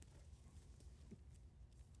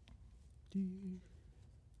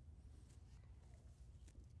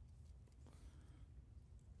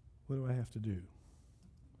 What do I have to do?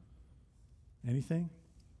 Anything?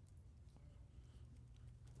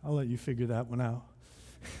 I'll let you figure that one out.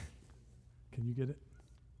 Can you get it?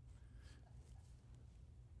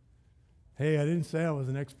 Hey, I didn't say I was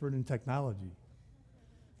an expert in technology.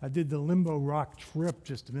 I did the Limbo Rock trip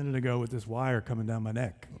just a minute ago with this wire coming down my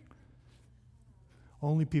neck.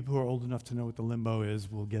 Only people who are old enough to know what the limbo is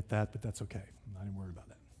will get that, but that's okay. I'm not even worried about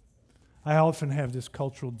that. I often have this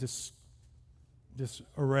cultural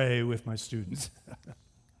disarray with my students.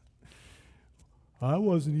 I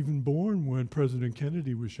wasn't even born when President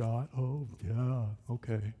Kennedy was shot. Oh, yeah,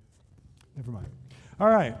 okay. Never mind. All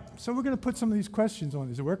right, so we're going to put some of these questions on.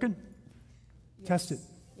 Is it working? Yes. Test it.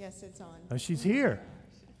 Yes, it's on. Oh, she's here.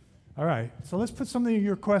 All right, so let's put some of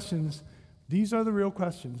your questions. These are the real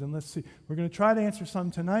questions, and let's see. We're going to try to answer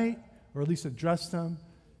some tonight, or at least address them,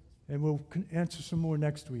 and we'll answer some more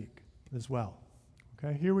next week as well.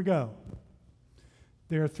 Okay, here we go.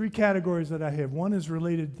 There are three categories that I have. One is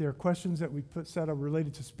related, there are questions that we set up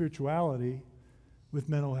related to spirituality with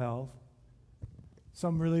mental health,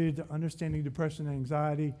 some related to understanding depression and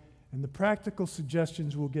anxiety, and the practical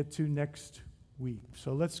suggestions we'll get to next week.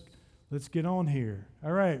 So let's get on here.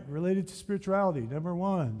 All right, related to spirituality, number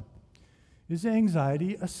one. Is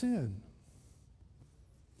anxiety a sin?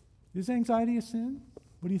 Is anxiety a sin?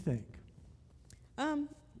 What do you think?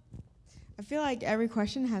 I feel like every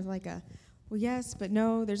question has like a, well, yes, but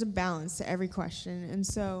no, there's a balance to every question. And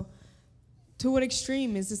so to what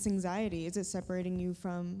extreme is this anxiety? Is it separating you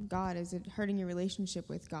from God? Is it hurting your relationship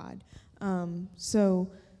with God?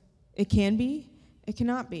 So it can be, it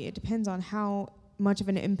cannot be. It depends on how much of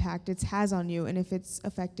an impact it has on you and if it's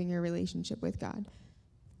affecting your relationship with God.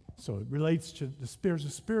 So it relates to the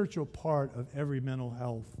spiritual part of every mental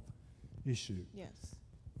health issue. Yes.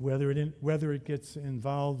 Whether it gets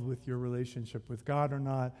involved with your relationship with God or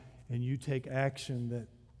not, and you take action that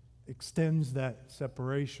extends that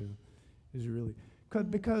separation, is really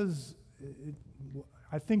because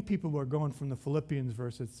I think people are going from the Philippians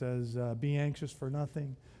verse that says, "Be anxious for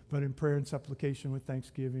nothing, but in prayer and supplication with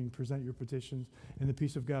thanksgiving, present your petitions, and the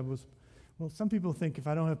peace of God was." Well, some people think if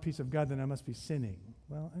I don't have peace of God, then I must be sinning.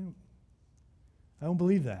 Well, I don't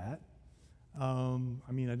believe that. I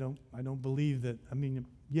don't believe that.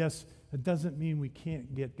 Yes, it doesn't mean we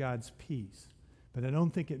can't get God's peace, but I don't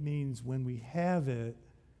think it means when we have it,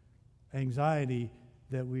 anxiety,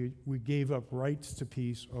 that we gave up rights to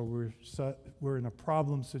peace, or we're in a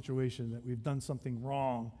problem situation, that we've done something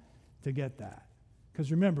wrong to get that.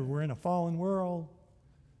 Because remember, we're in a fallen world.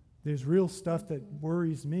 There's real stuff that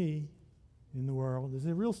worries me in the world. Is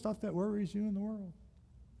there real stuff that worries you in the world?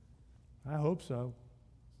 I hope so.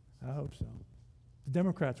 The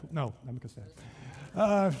Democrats, no, I'm going to say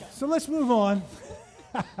it. So let's move on.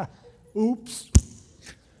 Oops.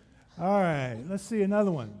 All right, let's see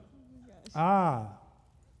another one. I'll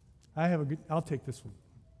take this one.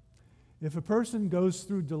 If a person goes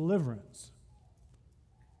through deliverance,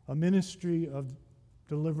 a ministry of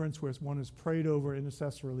deliverance where one is prayed over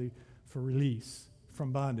intercessorily for release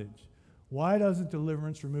from bondage, why doesn't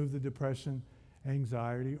deliverance remove the depression,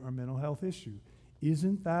 anxiety, or mental health issue?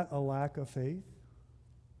 Isn't that a lack of faith?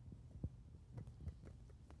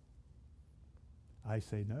 I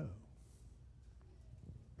say no.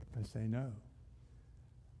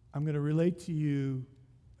 I'm going to relate to you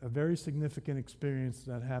a very significant experience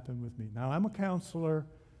that happened with me. Now, I'm a counselor,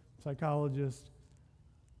 psychologist.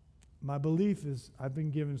 My belief is I've been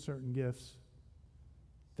given certain gifts,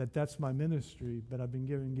 that's my ministry, but I've been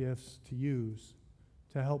given gifts to use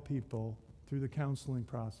to help people through the counseling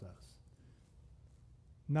process.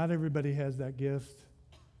 Not everybody has that gift,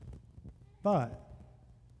 but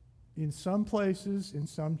in some places, in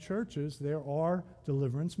some churches, there are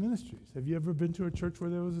deliverance ministries. Have you ever been to a church where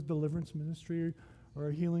there was a deliverance ministry or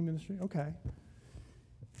a healing ministry? Okay.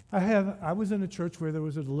 I was in a church where there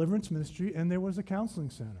was a deliverance ministry and there was a counseling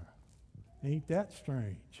center. Ain't that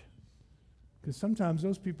strange? Because sometimes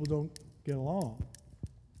those people don't get along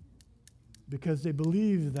because they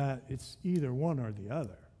believe that it's either one or the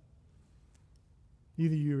other.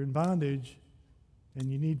 Either you're in bondage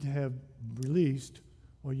and you need to have released,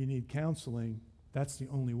 or you need counseling. That's the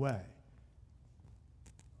only way.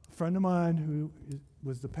 A friend of mine who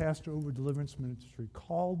was the pastor over deliverance ministry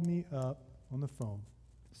called me up on the phone,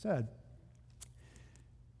 said,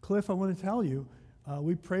 "Cliff, I want to tell you,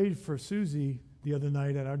 we prayed for Susie the other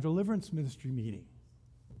night at our deliverance ministry meeting.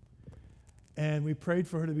 And we prayed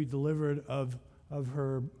for her to be delivered of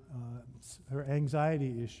her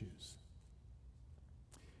anxiety issues.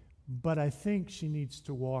 But I think she needs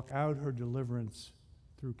to walk out her deliverance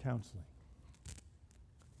through counseling."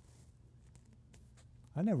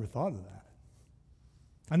 I never thought of that.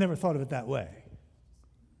 I never thought of it that way.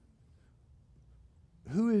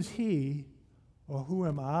 Who is he or who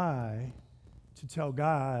am I to tell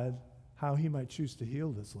God how he might choose to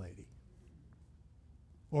heal this lady?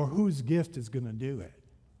 Or whose gift is going to do it?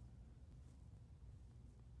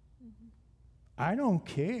 Mm-hmm. I don't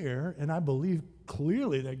care, and I believe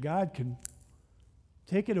clearly that God can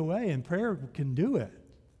take it away and prayer can do it.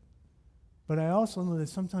 But I also know that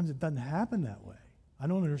sometimes it doesn't happen that way. I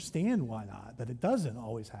don't understand why not, but it doesn't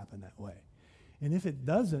always happen that way. And if it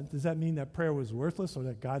doesn't, does that mean that prayer was worthless or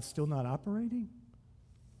that God's still not operating?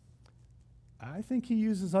 I think he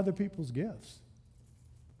uses other people's gifts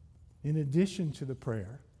in addition to the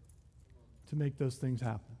prayer to make those things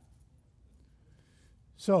happen.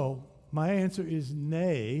 So my answer is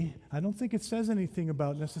nay. I don't think it says anything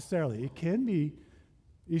about necessarily. It can be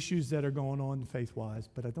issues that are going on faith-wise,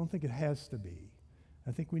 but I don't think it has to be.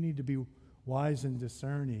 I think we need to be wise and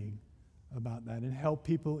discerning about that and help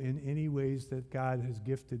people in any ways that God has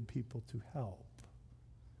gifted people to help,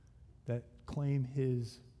 that claim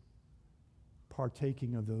his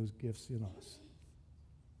partaking of those gifts in us.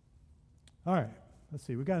 All right, let's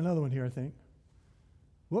see. We got another one here, I think.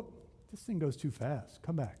 Whoop, this thing goes too fast.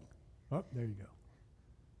 Come back. Oh, there you go.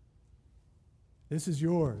 This is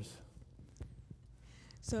yours.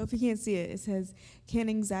 So if you can't see it, it says, can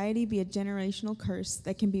anxiety be a generational curse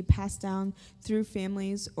that can be passed down through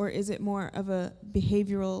families, or is it more of a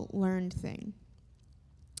behavioral learned thing?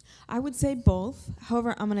 I would say both.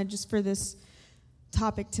 However, I'm going to just for this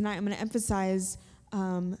topic tonight, I'm going to emphasize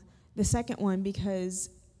the second one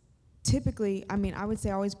because typically, I would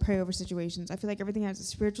say always pray over situations. I feel like everything has a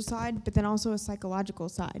spiritual side, but then also a psychological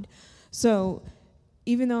side. So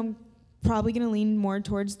even though I'm probably going to lean more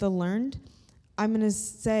towards the learned, I'm going to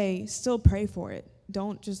say still pray for it.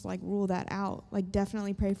 Don't just like rule that out. Like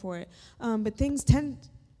definitely pray for it. But things tend,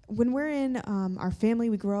 when we're in our family,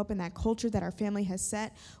 we grow up in that culture that our family has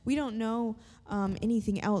set, we don't know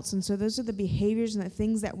anything else. And so those are the behaviors and the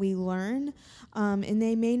things that we learn. And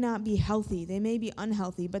they may not be healthy. They may be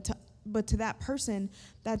unhealthy. But to that person,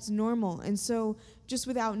 that's normal. And so just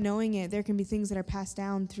without knowing it, there can be things that are passed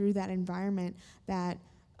down through that environment that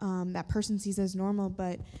that person sees as normal.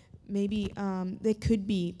 But maybe they could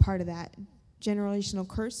be part of that generational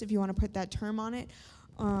curse, if you want to put that term on it.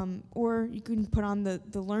 Or you can put on the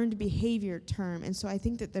learned behavior term. And so I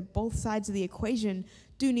think that both sides of the equation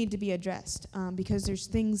do need to be addressed because there's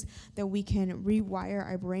things that we can rewire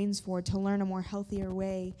our brains for to learn a more healthier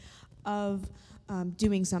way of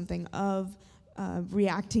doing something, of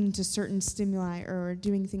reacting to certain stimuli or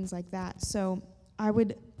doing things like that. So I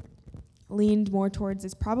would lean more towards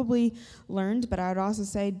it's probably learned, but I would also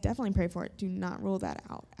say definitely pray for it. Do not rule that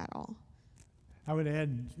out at all. I would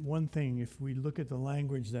add one thing. If we look at the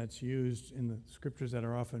language that's used in the scriptures that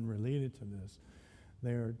are often related to this,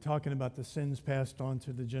 they're talking about the sins passed on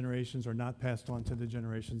to the generations or not passed on to the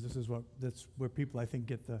generations. That's where people, I think,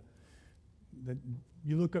 get the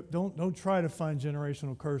you look up. Don't try to find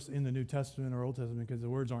generational curse in the New Testament or Old Testament because the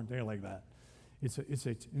words aren't there like that. It's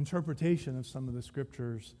an interpretation of some of the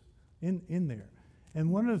scriptures in there.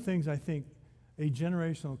 And one of the things I think a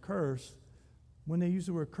generational curse, when they use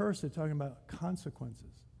the word curse, they're talking about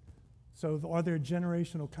consequences. So are there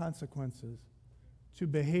generational consequences to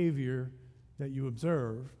behavior that you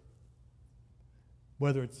observe,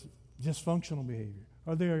 whether it's dysfunctional behavior?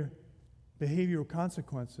 Are there behavioral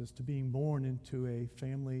consequences to being born into a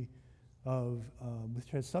family which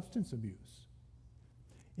has substance abuse?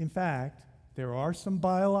 In fact, there are some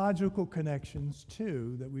biological connections,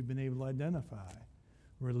 too, that we've been able to identify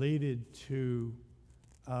related to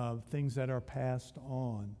things that are passed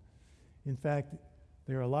on. In fact,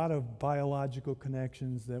 there are a lot of biological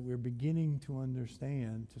connections that we're beginning to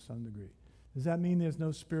understand to some degree. Does that mean there's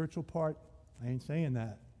no spiritual part? I ain't saying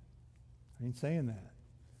that.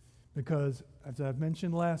 Because, as I've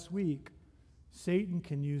mentioned last week, Satan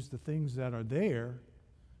can use the things that are there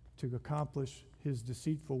to accomplish his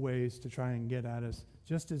deceitful ways to try and get at us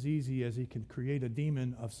just as easy as he can create a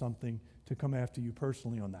demon of something to come after you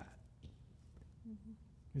personally on that.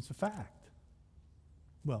 Mm-hmm. It's a fact.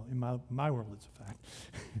 Well, in my world, it's a fact.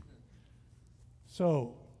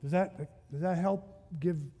 So, does that help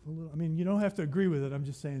give a little? I mean, you don't have to agree with it. I'm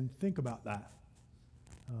just saying, think about that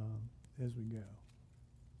as we go.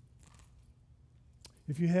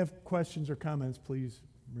 If you have questions or comments, please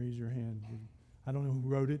raise your hand. I don't know who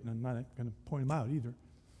wrote it, and I'm not going to point them out either.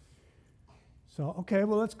 So, okay,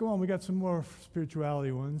 well, let's go on. We got some more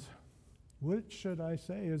spirituality ones. What should I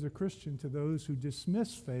say as a Christian to those who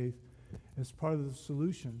dismiss faith as part of the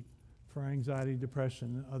solution for anxiety,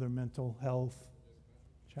 depression, and other mental health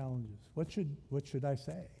challenges? What should I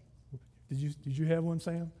say? Did you have one,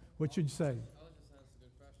 Sam? What should you say? I would just ask a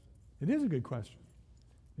good question. It is a good question.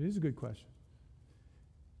 It is a good question.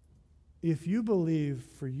 If you believe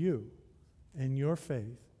for you and your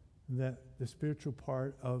faith that the spiritual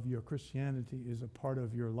part of your Christianity is a part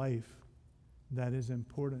of your life that is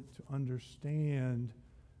important to understand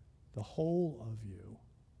the whole of you,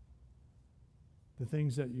 the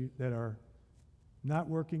things that are not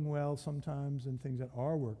working well sometimes and things that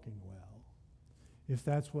are working well, if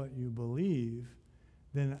that's what you believe,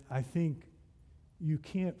 then I think you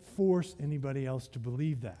can't force anybody else to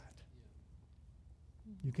believe that.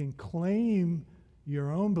 You can claim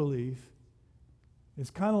your own belief.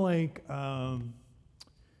 It's kind of like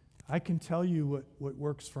I can tell you what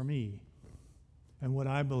works for me and what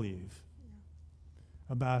I believe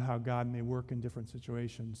about how God may work in different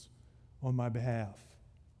situations on my behalf.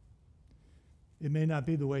 It may not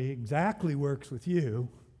be the way He exactly works with you,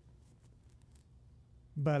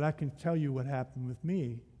 but I can tell you what happened with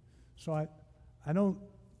me. So I don't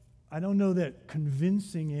know that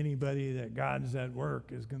convincing anybody that God's at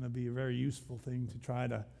work is going to be a very useful thing to try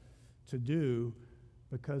to do,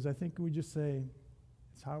 because I think we just say,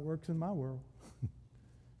 it's how it works in my world.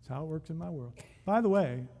 It's how it works in my world. By the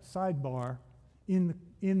way, sidebar, in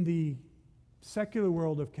the secular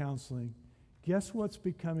world of counseling, guess what's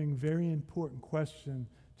becoming a very important question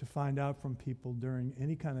to find out from people during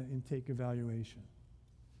any kind of intake evaluation?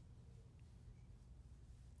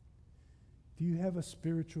 Do you have a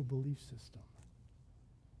spiritual belief system?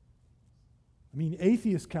 I mean,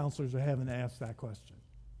 atheist counselors are having to ask that question.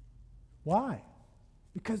 Why?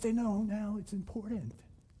 Because they know now it's important.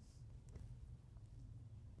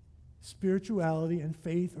 spirituality and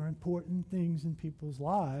faith are important things in people's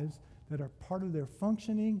lives that are part of their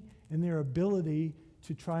functioning and their ability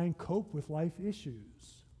to try and cope with life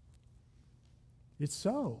issues. It's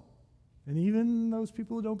so. And even those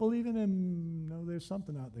people who don't believe in him know there's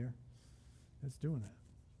something out there that's doing that.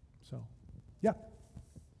 So, yeah.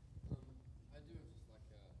 I do have just like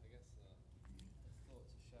a thought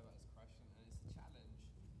to share about this question, and it's a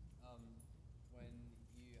challenge when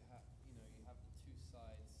you have the two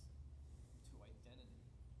sides to identity,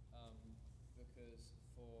 because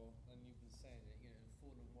and you've been saying it, in a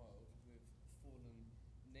fallen world with fallen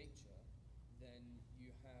nature, then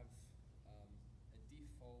you have a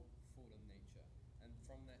default fallen nature, and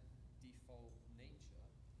from that default nature,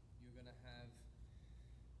 you're going to have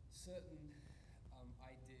certain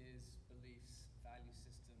ideas, beliefs, value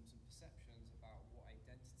systems, and perceptions about what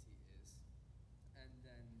identity is, and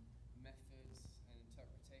then methods and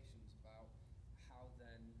interpretations about how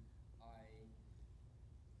then I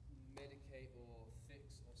medicate or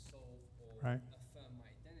fix or solve or Right. affirm my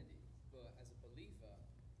identity. But as a believer,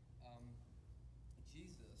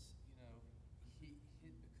 Jesus, he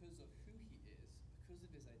because of who he is, because of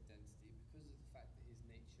his identity, because of the fact that his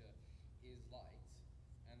nature is light,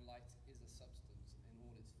 and light is a substance in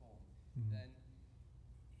all its form, then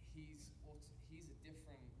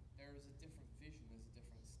there is a different vision, there's a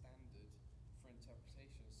different standard for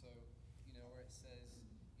interpretation. So, where it says,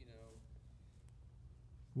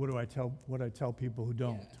 What do I tell people who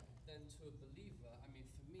don't? yeah, then to a believer,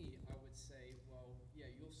 for me, I would say, well, yeah,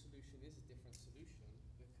 your solution is a different solution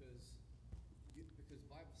because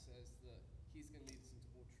Bible says that he's going to lead us into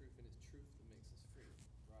all truth, and it's truth that makes us free,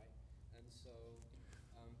 right? And so,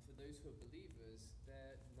 for those who are believers,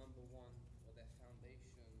 their number one or their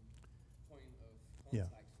foundation point of Yeah.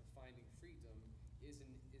 contact for finding freedom is a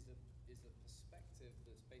perspective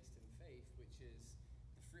that's based in faith, which is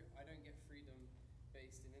I don't get freedom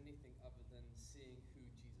based in anything other than seeing who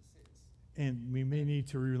Jesus is. And we may need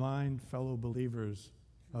to remind fellow believers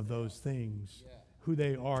of those things, Yeah, who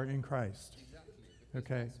they are in Christ, exactly. Because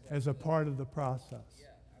okay, that's what as a part of the process. Yeah,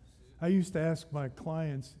 absolutely. I used to ask my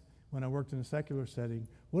clients when I worked in a secular setting,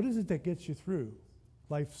 what is it that gets you through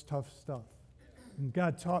life's tough stuff? And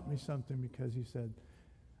God taught me something, because he said,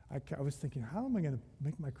 I was thinking, how am I going to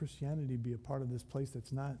make my Christianity be a part of this place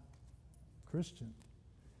that's not Christian?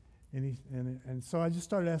 And so I just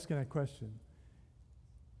started asking that question.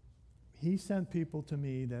 He sent people to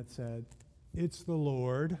me that said, it's the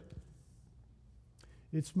Lord,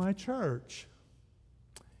 it's my church,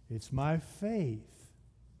 it's my faith,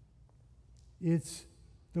 it's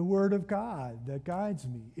the Word of God that guides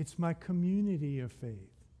me, it's my community of faith.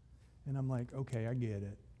 And I'm like, okay, I get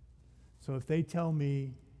it. So if they tell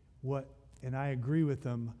me what, and I agree with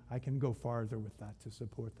them, I can go farther with that to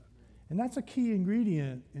support them. And that's a key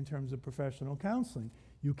ingredient in terms of professional counseling.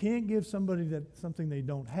 You can't give somebody something they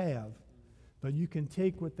don't have, but you can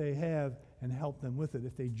take what they have and help them with it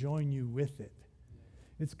if they join you with it.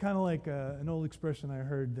 It's kind of like an old expression I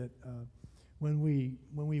heard that when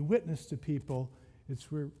we witness to people,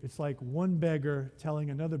 it's like one beggar telling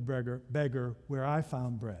another beggar where I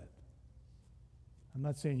found bread. I'm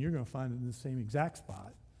not saying you're going to find it in the same exact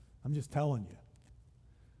spot. I'm just telling you.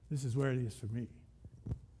 This is where it is for me.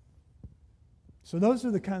 So those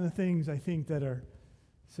are the kind of things I think that are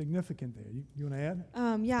significant there. You want to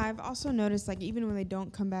add? Yeah, I've also noticed, like, even when they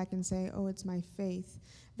don't come back and say, oh, it's my faith,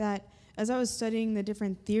 that as I was studying the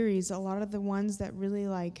different theories, a lot of the ones that really,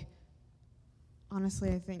 like,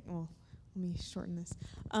 honestly, I think, well, let me shorten this.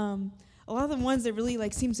 A lot of the ones that really,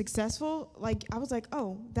 like, seem successful, like, I was like,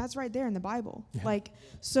 oh, that's right there in the Bible. Yeah. Like,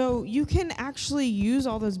 so you can actually use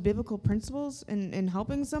all those biblical principles in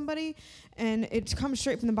helping somebody, and it comes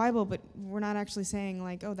straight from the Bible, but we're not actually saying,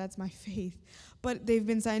 like, oh, that's my faith. But they've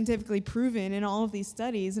been scientifically proven in all of these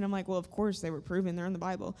studies, and I'm like, well, of course they were proven. They're in the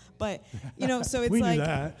Bible. But, so it's We like, knew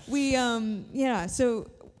that. so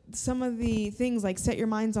some of the things, like, set your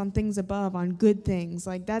minds on things above, on good things,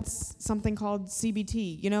 like, that's something called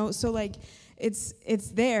CBT, so, like, it's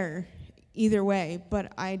there either way,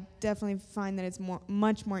 but I definitely find that it's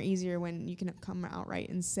much more easier when you can come outright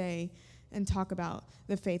and say and talk about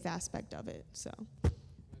the faith aspect of it. So Can I just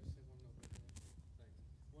say one little bit here? Thanks.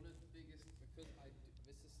 One of the biggest, because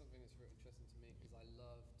this is something that's really interesting to me, because I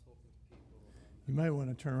love talking to people. You might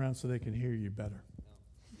want to turn around so they can hear you better.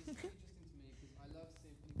 It's really interesting to me because I love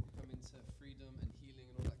seeing people come into freedom and healing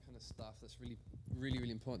and all that kind of stuff. That's really, really,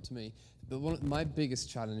 really important to me. But my biggest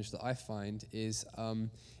challenge that I find is,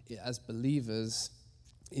 as believers,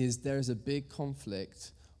 is there's a big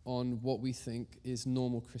conflict on what we think is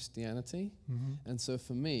normal Christianity. Mm-hmm. And so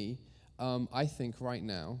for me, I think right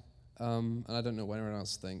now, and I don't know what anyone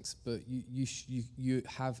else thinks, but you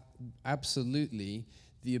have absolutely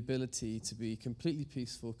the ability to be completely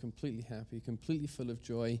peaceful, completely happy, completely full of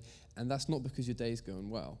joy, and that's not because your day's going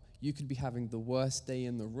well. You could be having the worst day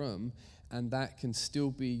in the room, and that can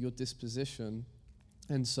still be your disposition.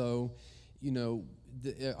 And so,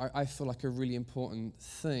 I feel like a really important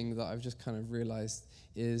thing that I've just kind of realized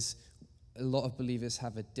is a lot of believers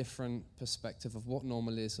have a different perspective of what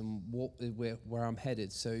normal is and where I'm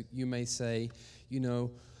headed. So you may say,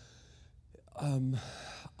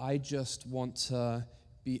 I just want to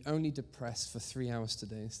be only depressed for 3 hours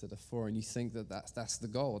today instead of 4, and you think that's the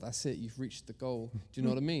goal. That's it. You've reached the goal. Do you know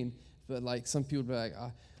what I mean? But like some people be like,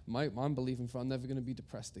 I'm believing for I'm never going to be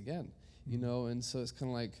depressed again. And so it's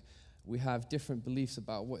kind of like we have different beliefs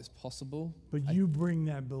about what is possible. But you bring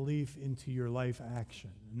that belief into your life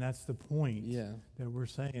action, and that's the point that we're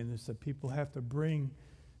saying, is that people have to bring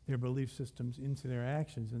their belief systems into their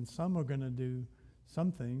actions, and some are going to do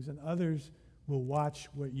some things, and others will watch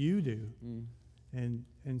what you do and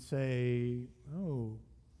say, oh,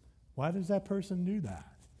 why does that person do that?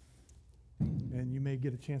 And you may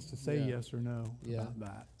get a chance to say yes or no about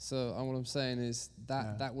that. So what I'm saying is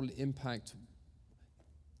that will impact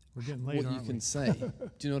We're getting late, what you can say. Do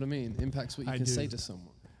you know what I mean? Impacts what you can say to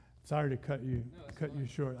someone. Sorry to cut you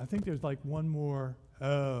short. I think there's like one more.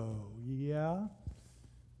 Oh, yeah?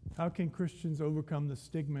 How can Christians overcome the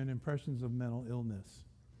stigma and impressions of mental illness?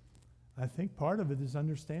 I think part of it is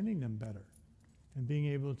understanding them better and being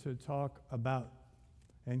able to talk about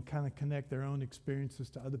and kind of connect their own experiences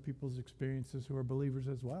to other people's experiences who are believers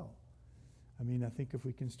as well. I mean, I think if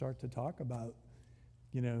we can start to talk about,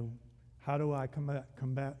 how do I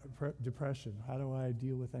combat depression? How do I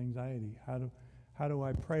deal with anxiety? How do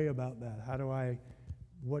I pray about that?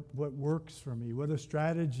 What works for me? What are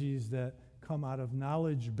strategies that come out of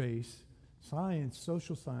knowledge-based science,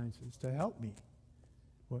 social sciences, to help me?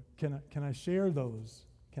 What can I share those?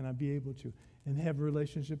 Can I be able to? And have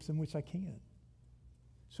relationships in which I can.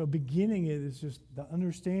 So beginning it is just, the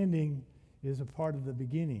understanding is a part of the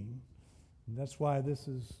beginning. And that's why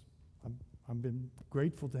I've been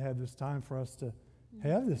grateful to have this time for us to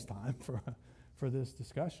have this time for this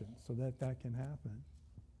discussion so that can happen.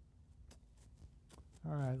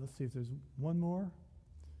 All right, let's see if there's one more.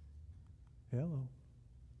 Hello.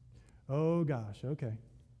 Oh gosh, okay.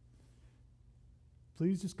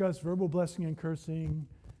 Please discuss verbal blessing and cursing.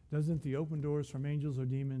 Doesn't this open doors for angels or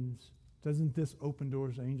demons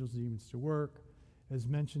to work? As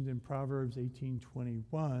mentioned in Proverbs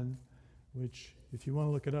 18:21, which if you want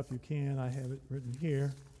to look it up, you can. I have it written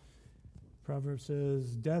here. Proverbs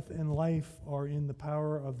says, death and life are in the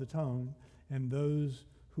power of the tongue, and those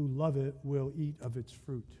who love it will eat of its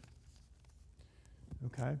fruit.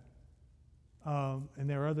 Okay? And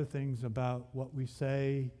there are other things about what we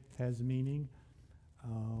say has meaning.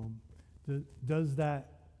 Does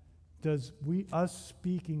us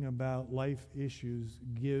speaking about life issues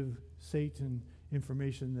give Satan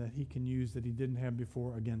information that he can use that he didn't have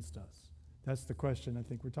before against us? That's the question I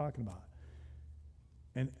think we're talking about.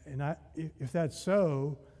 And if that's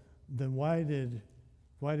so, then why did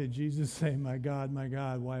Jesus say, my God,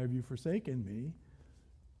 why have you forsaken me?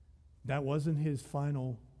 That wasn't his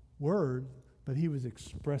final word, but he was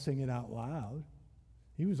expressing it out loud.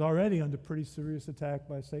 He was already under pretty serious attack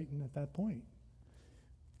by Satan at that point.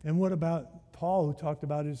 And what about Paul, who talked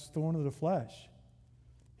about his thorn of the flesh?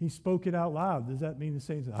 He spoke it out loud. Does that mean the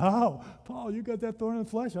same thing? Oh, Paul, you got that thorn in the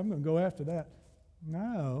flesh. I'm going to go after that.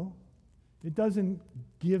 No. It doesn't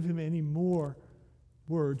give him any more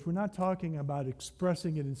words. We're not talking about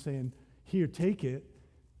expressing it and saying, here, take it.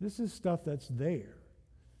 This is stuff that's there.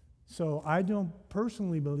 So I don't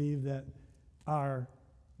personally believe that our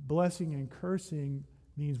blessing and cursing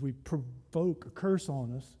means we provoke a curse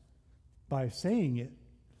on us by saying it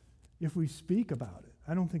if we speak about it.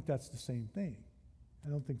 I don't think that's the same thing.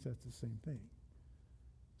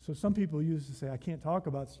 So some people used to say, I can't talk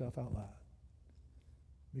about stuff out loud.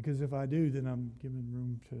 Because if I do, then I'm giving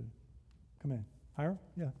room to come in. Hiram?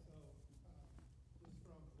 Yeah. Just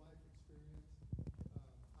from life experience,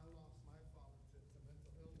 I lost my father to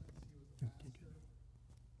mental illness. He was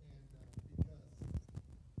a pastor.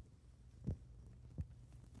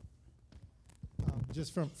 And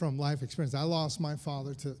just from life experience, I lost my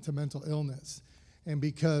father to mental illness. And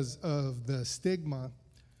because of the stigma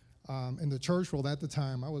in the church world at the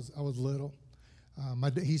time, I was little.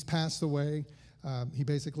 He's passed away. He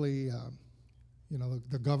basically,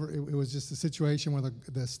 it was just a situation where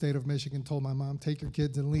the state of Michigan told my mom, take your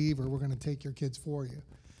kids and leave, or we're going to take your kids for you.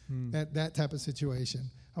 That type of situation.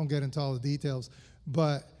 I won't get into all the details.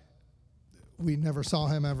 But we never saw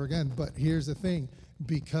him ever again. But here's the thing,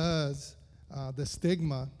 because the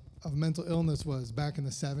stigma of mental illness was back in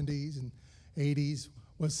the 70s and 80s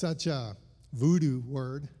was such a voodoo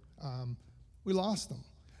word, we lost them.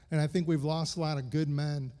 And I think we've lost a lot of good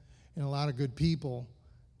men and a lot of good people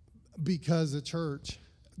because the church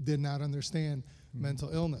did not understand mental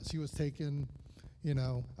illness. He was taking, we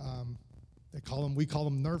call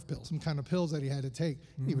them nerve pills, some kind of pills that he had to take.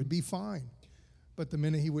 He would be fine. But the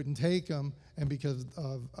minute he wouldn't take them, and because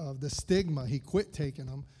of the stigma, he quit taking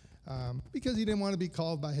them because he didn't want to be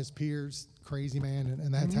called by his peers crazy man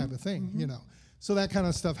and that type of thing, So that kind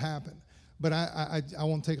of stuff happened. But I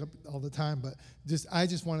won't take up all the time, but I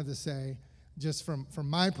just wanted to say, just from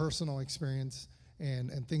my personal experience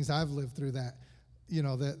and things I've lived through, that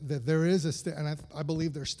that there is a and I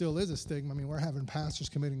believe there still is a stigma. I mean, we're having pastors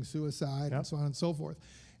committing suicide and so on and so forth.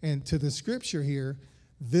 And to the scripture here,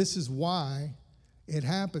 this is why it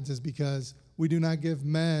happens, is because we do not give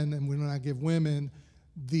men and we do not give women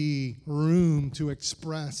the room to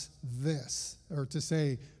express this, or to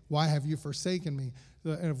say, why have you forsaken me?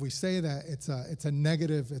 And if we say that, it's a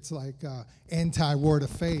negative, it's like anti-word of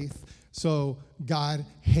faith. So God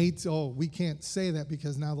hates, we can't say that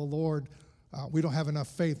because now the Lord, we don't have enough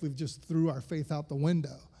faith. We've just threw our faith out the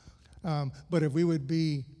window. But if we would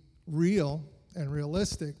be real and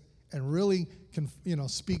realistic and really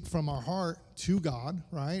speak from our heart to God,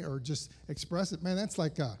 right? Or just express it. Man, that's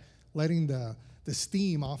like letting the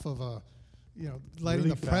steam off of letting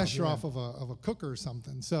the pressure off of a cooker or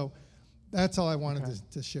something. So that's all I wanted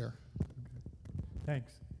to share. Okay.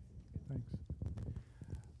 Thanks.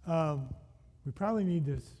 We probably need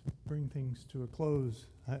to bring things to a close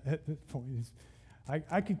at this point.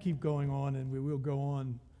 I could keep going on, and we will go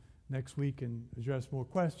on next week and address more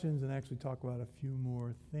questions and actually talk about a few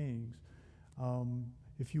more things.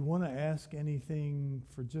 If you want to ask anything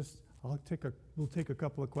we'll take a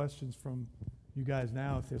couple of questions from you guys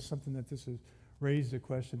now. If there's something that this has raised a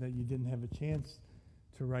question that you didn't have a chance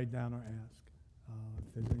to write down or ask,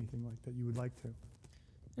 if there's anything like that you would like to.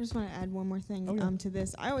 I just want to add one more thing Okay. to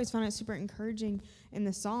this. I always found it super encouraging in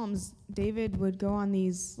the Psalms. David would go on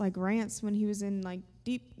these rants when he was in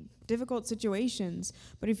deep, difficult situations.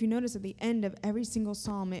 But if you notice at the end of every single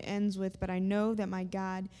psalm, it ends with, "But I know that my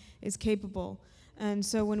God is capable." And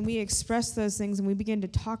so when we express those things and we begin to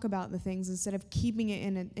talk about the things instead of keeping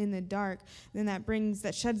it in the dark, then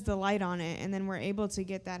that sheds the light on it, and then we're able to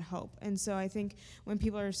get that hope. And so I think when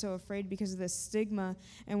people are so afraid because of this stigma,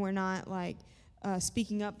 and we're not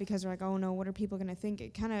speaking up because we're like, oh no, what are people going to think?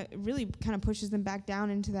 It really pushes them back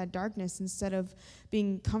down into that darkness instead of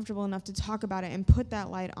being comfortable enough to talk about it and put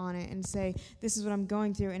that light on it and say, this is what I'm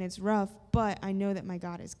going through and it's rough, but I know that my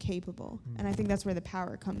God is capable. And I think that's where the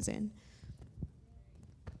power comes in.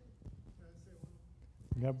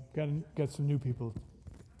 Got some new people.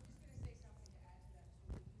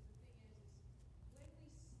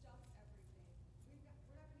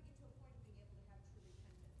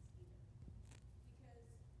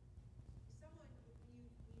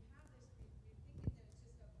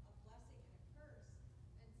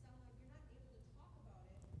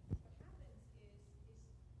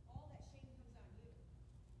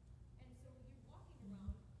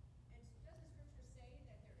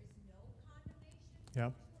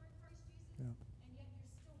 Yep. Yeah. And yet you're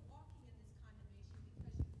still walking in this condemnation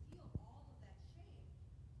because you feel all of that shame.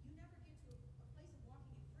 You never get to a place of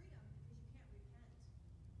walking in freedom because you can't repent.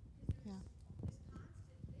 Because there's this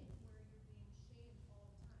constant thing where you're being shamed all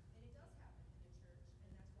the time. And it does happen in the church,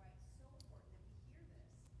 and that's why it's so important that we hear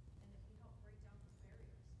this and that we help break down those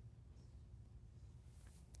barriers.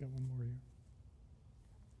 Got one more here.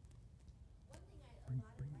 One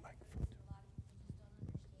thing a lot of people just don't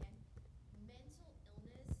understand, mental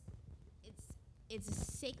illness, it's a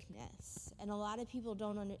sickness, and a lot of people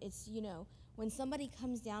don't when somebody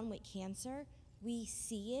comes down with cancer, we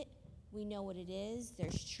see it, we know what it is,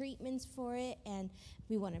 there's treatments for it, and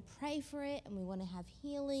we want to pray for it, and we want to have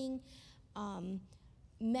healing.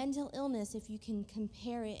 Mental illness, if you can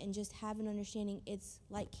compare it and just have an understanding, it's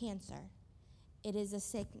like cancer. It is a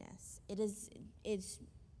sickness. It's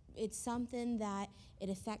something that it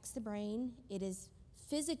affects the brain. It is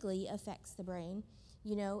physically affects the brain.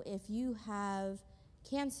 If you have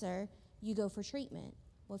cancer, you go for treatment.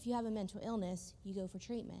 Well, if you have a mental illness, you go for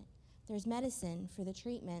treatment. There's medicine for the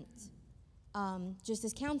treatment, just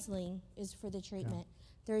as counseling is for the treatment.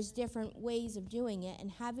 Yeah. There's different ways of doing it, and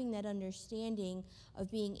having that understanding of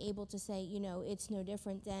being able to say, it's no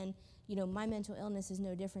different than, my mental illness is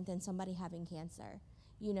no different than somebody having cancer.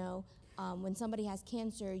 When somebody has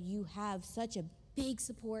cancer, you have such a big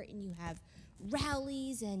support and you have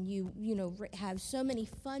rallies and have so many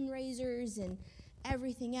fundraisers and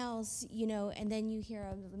everything else, and then you hear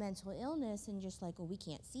of mental illness and just like, well, we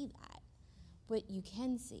can't see that, but you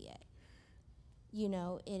can see it.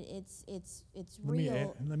 It's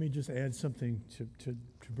real. Let me just add something to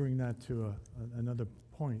bring that to another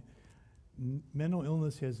point. Mental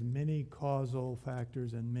illness has many causal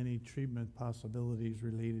factors and many treatment possibilities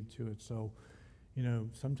related to it. So,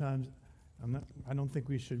 sometimes I don't think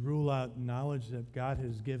we should rule out knowledge that God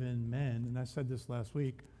has given men, and I said this last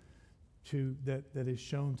week, that is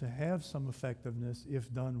shown to have some effectiveness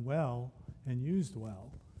if done well and used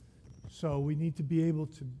well. So we need to be able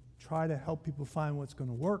to try to help people find what's going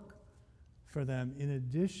to work for them, in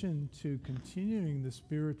addition to continuing the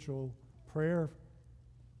spiritual prayer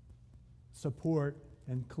support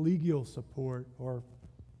and collegial support or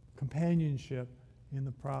companionship in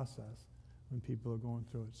the process when people are going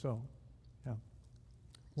through it. So, yeah.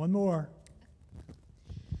 One more.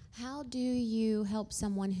 How do you help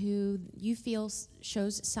someone who you feel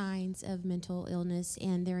shows signs of mental illness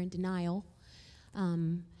and they're in denial?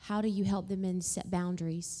 How do you help them and set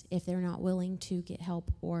boundaries if they're not willing to get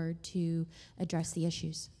help or to address the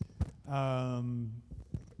issues?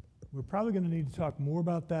 We're probably going to need to talk more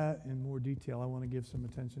about that in more detail. I want to give some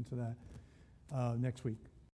attention to that next week.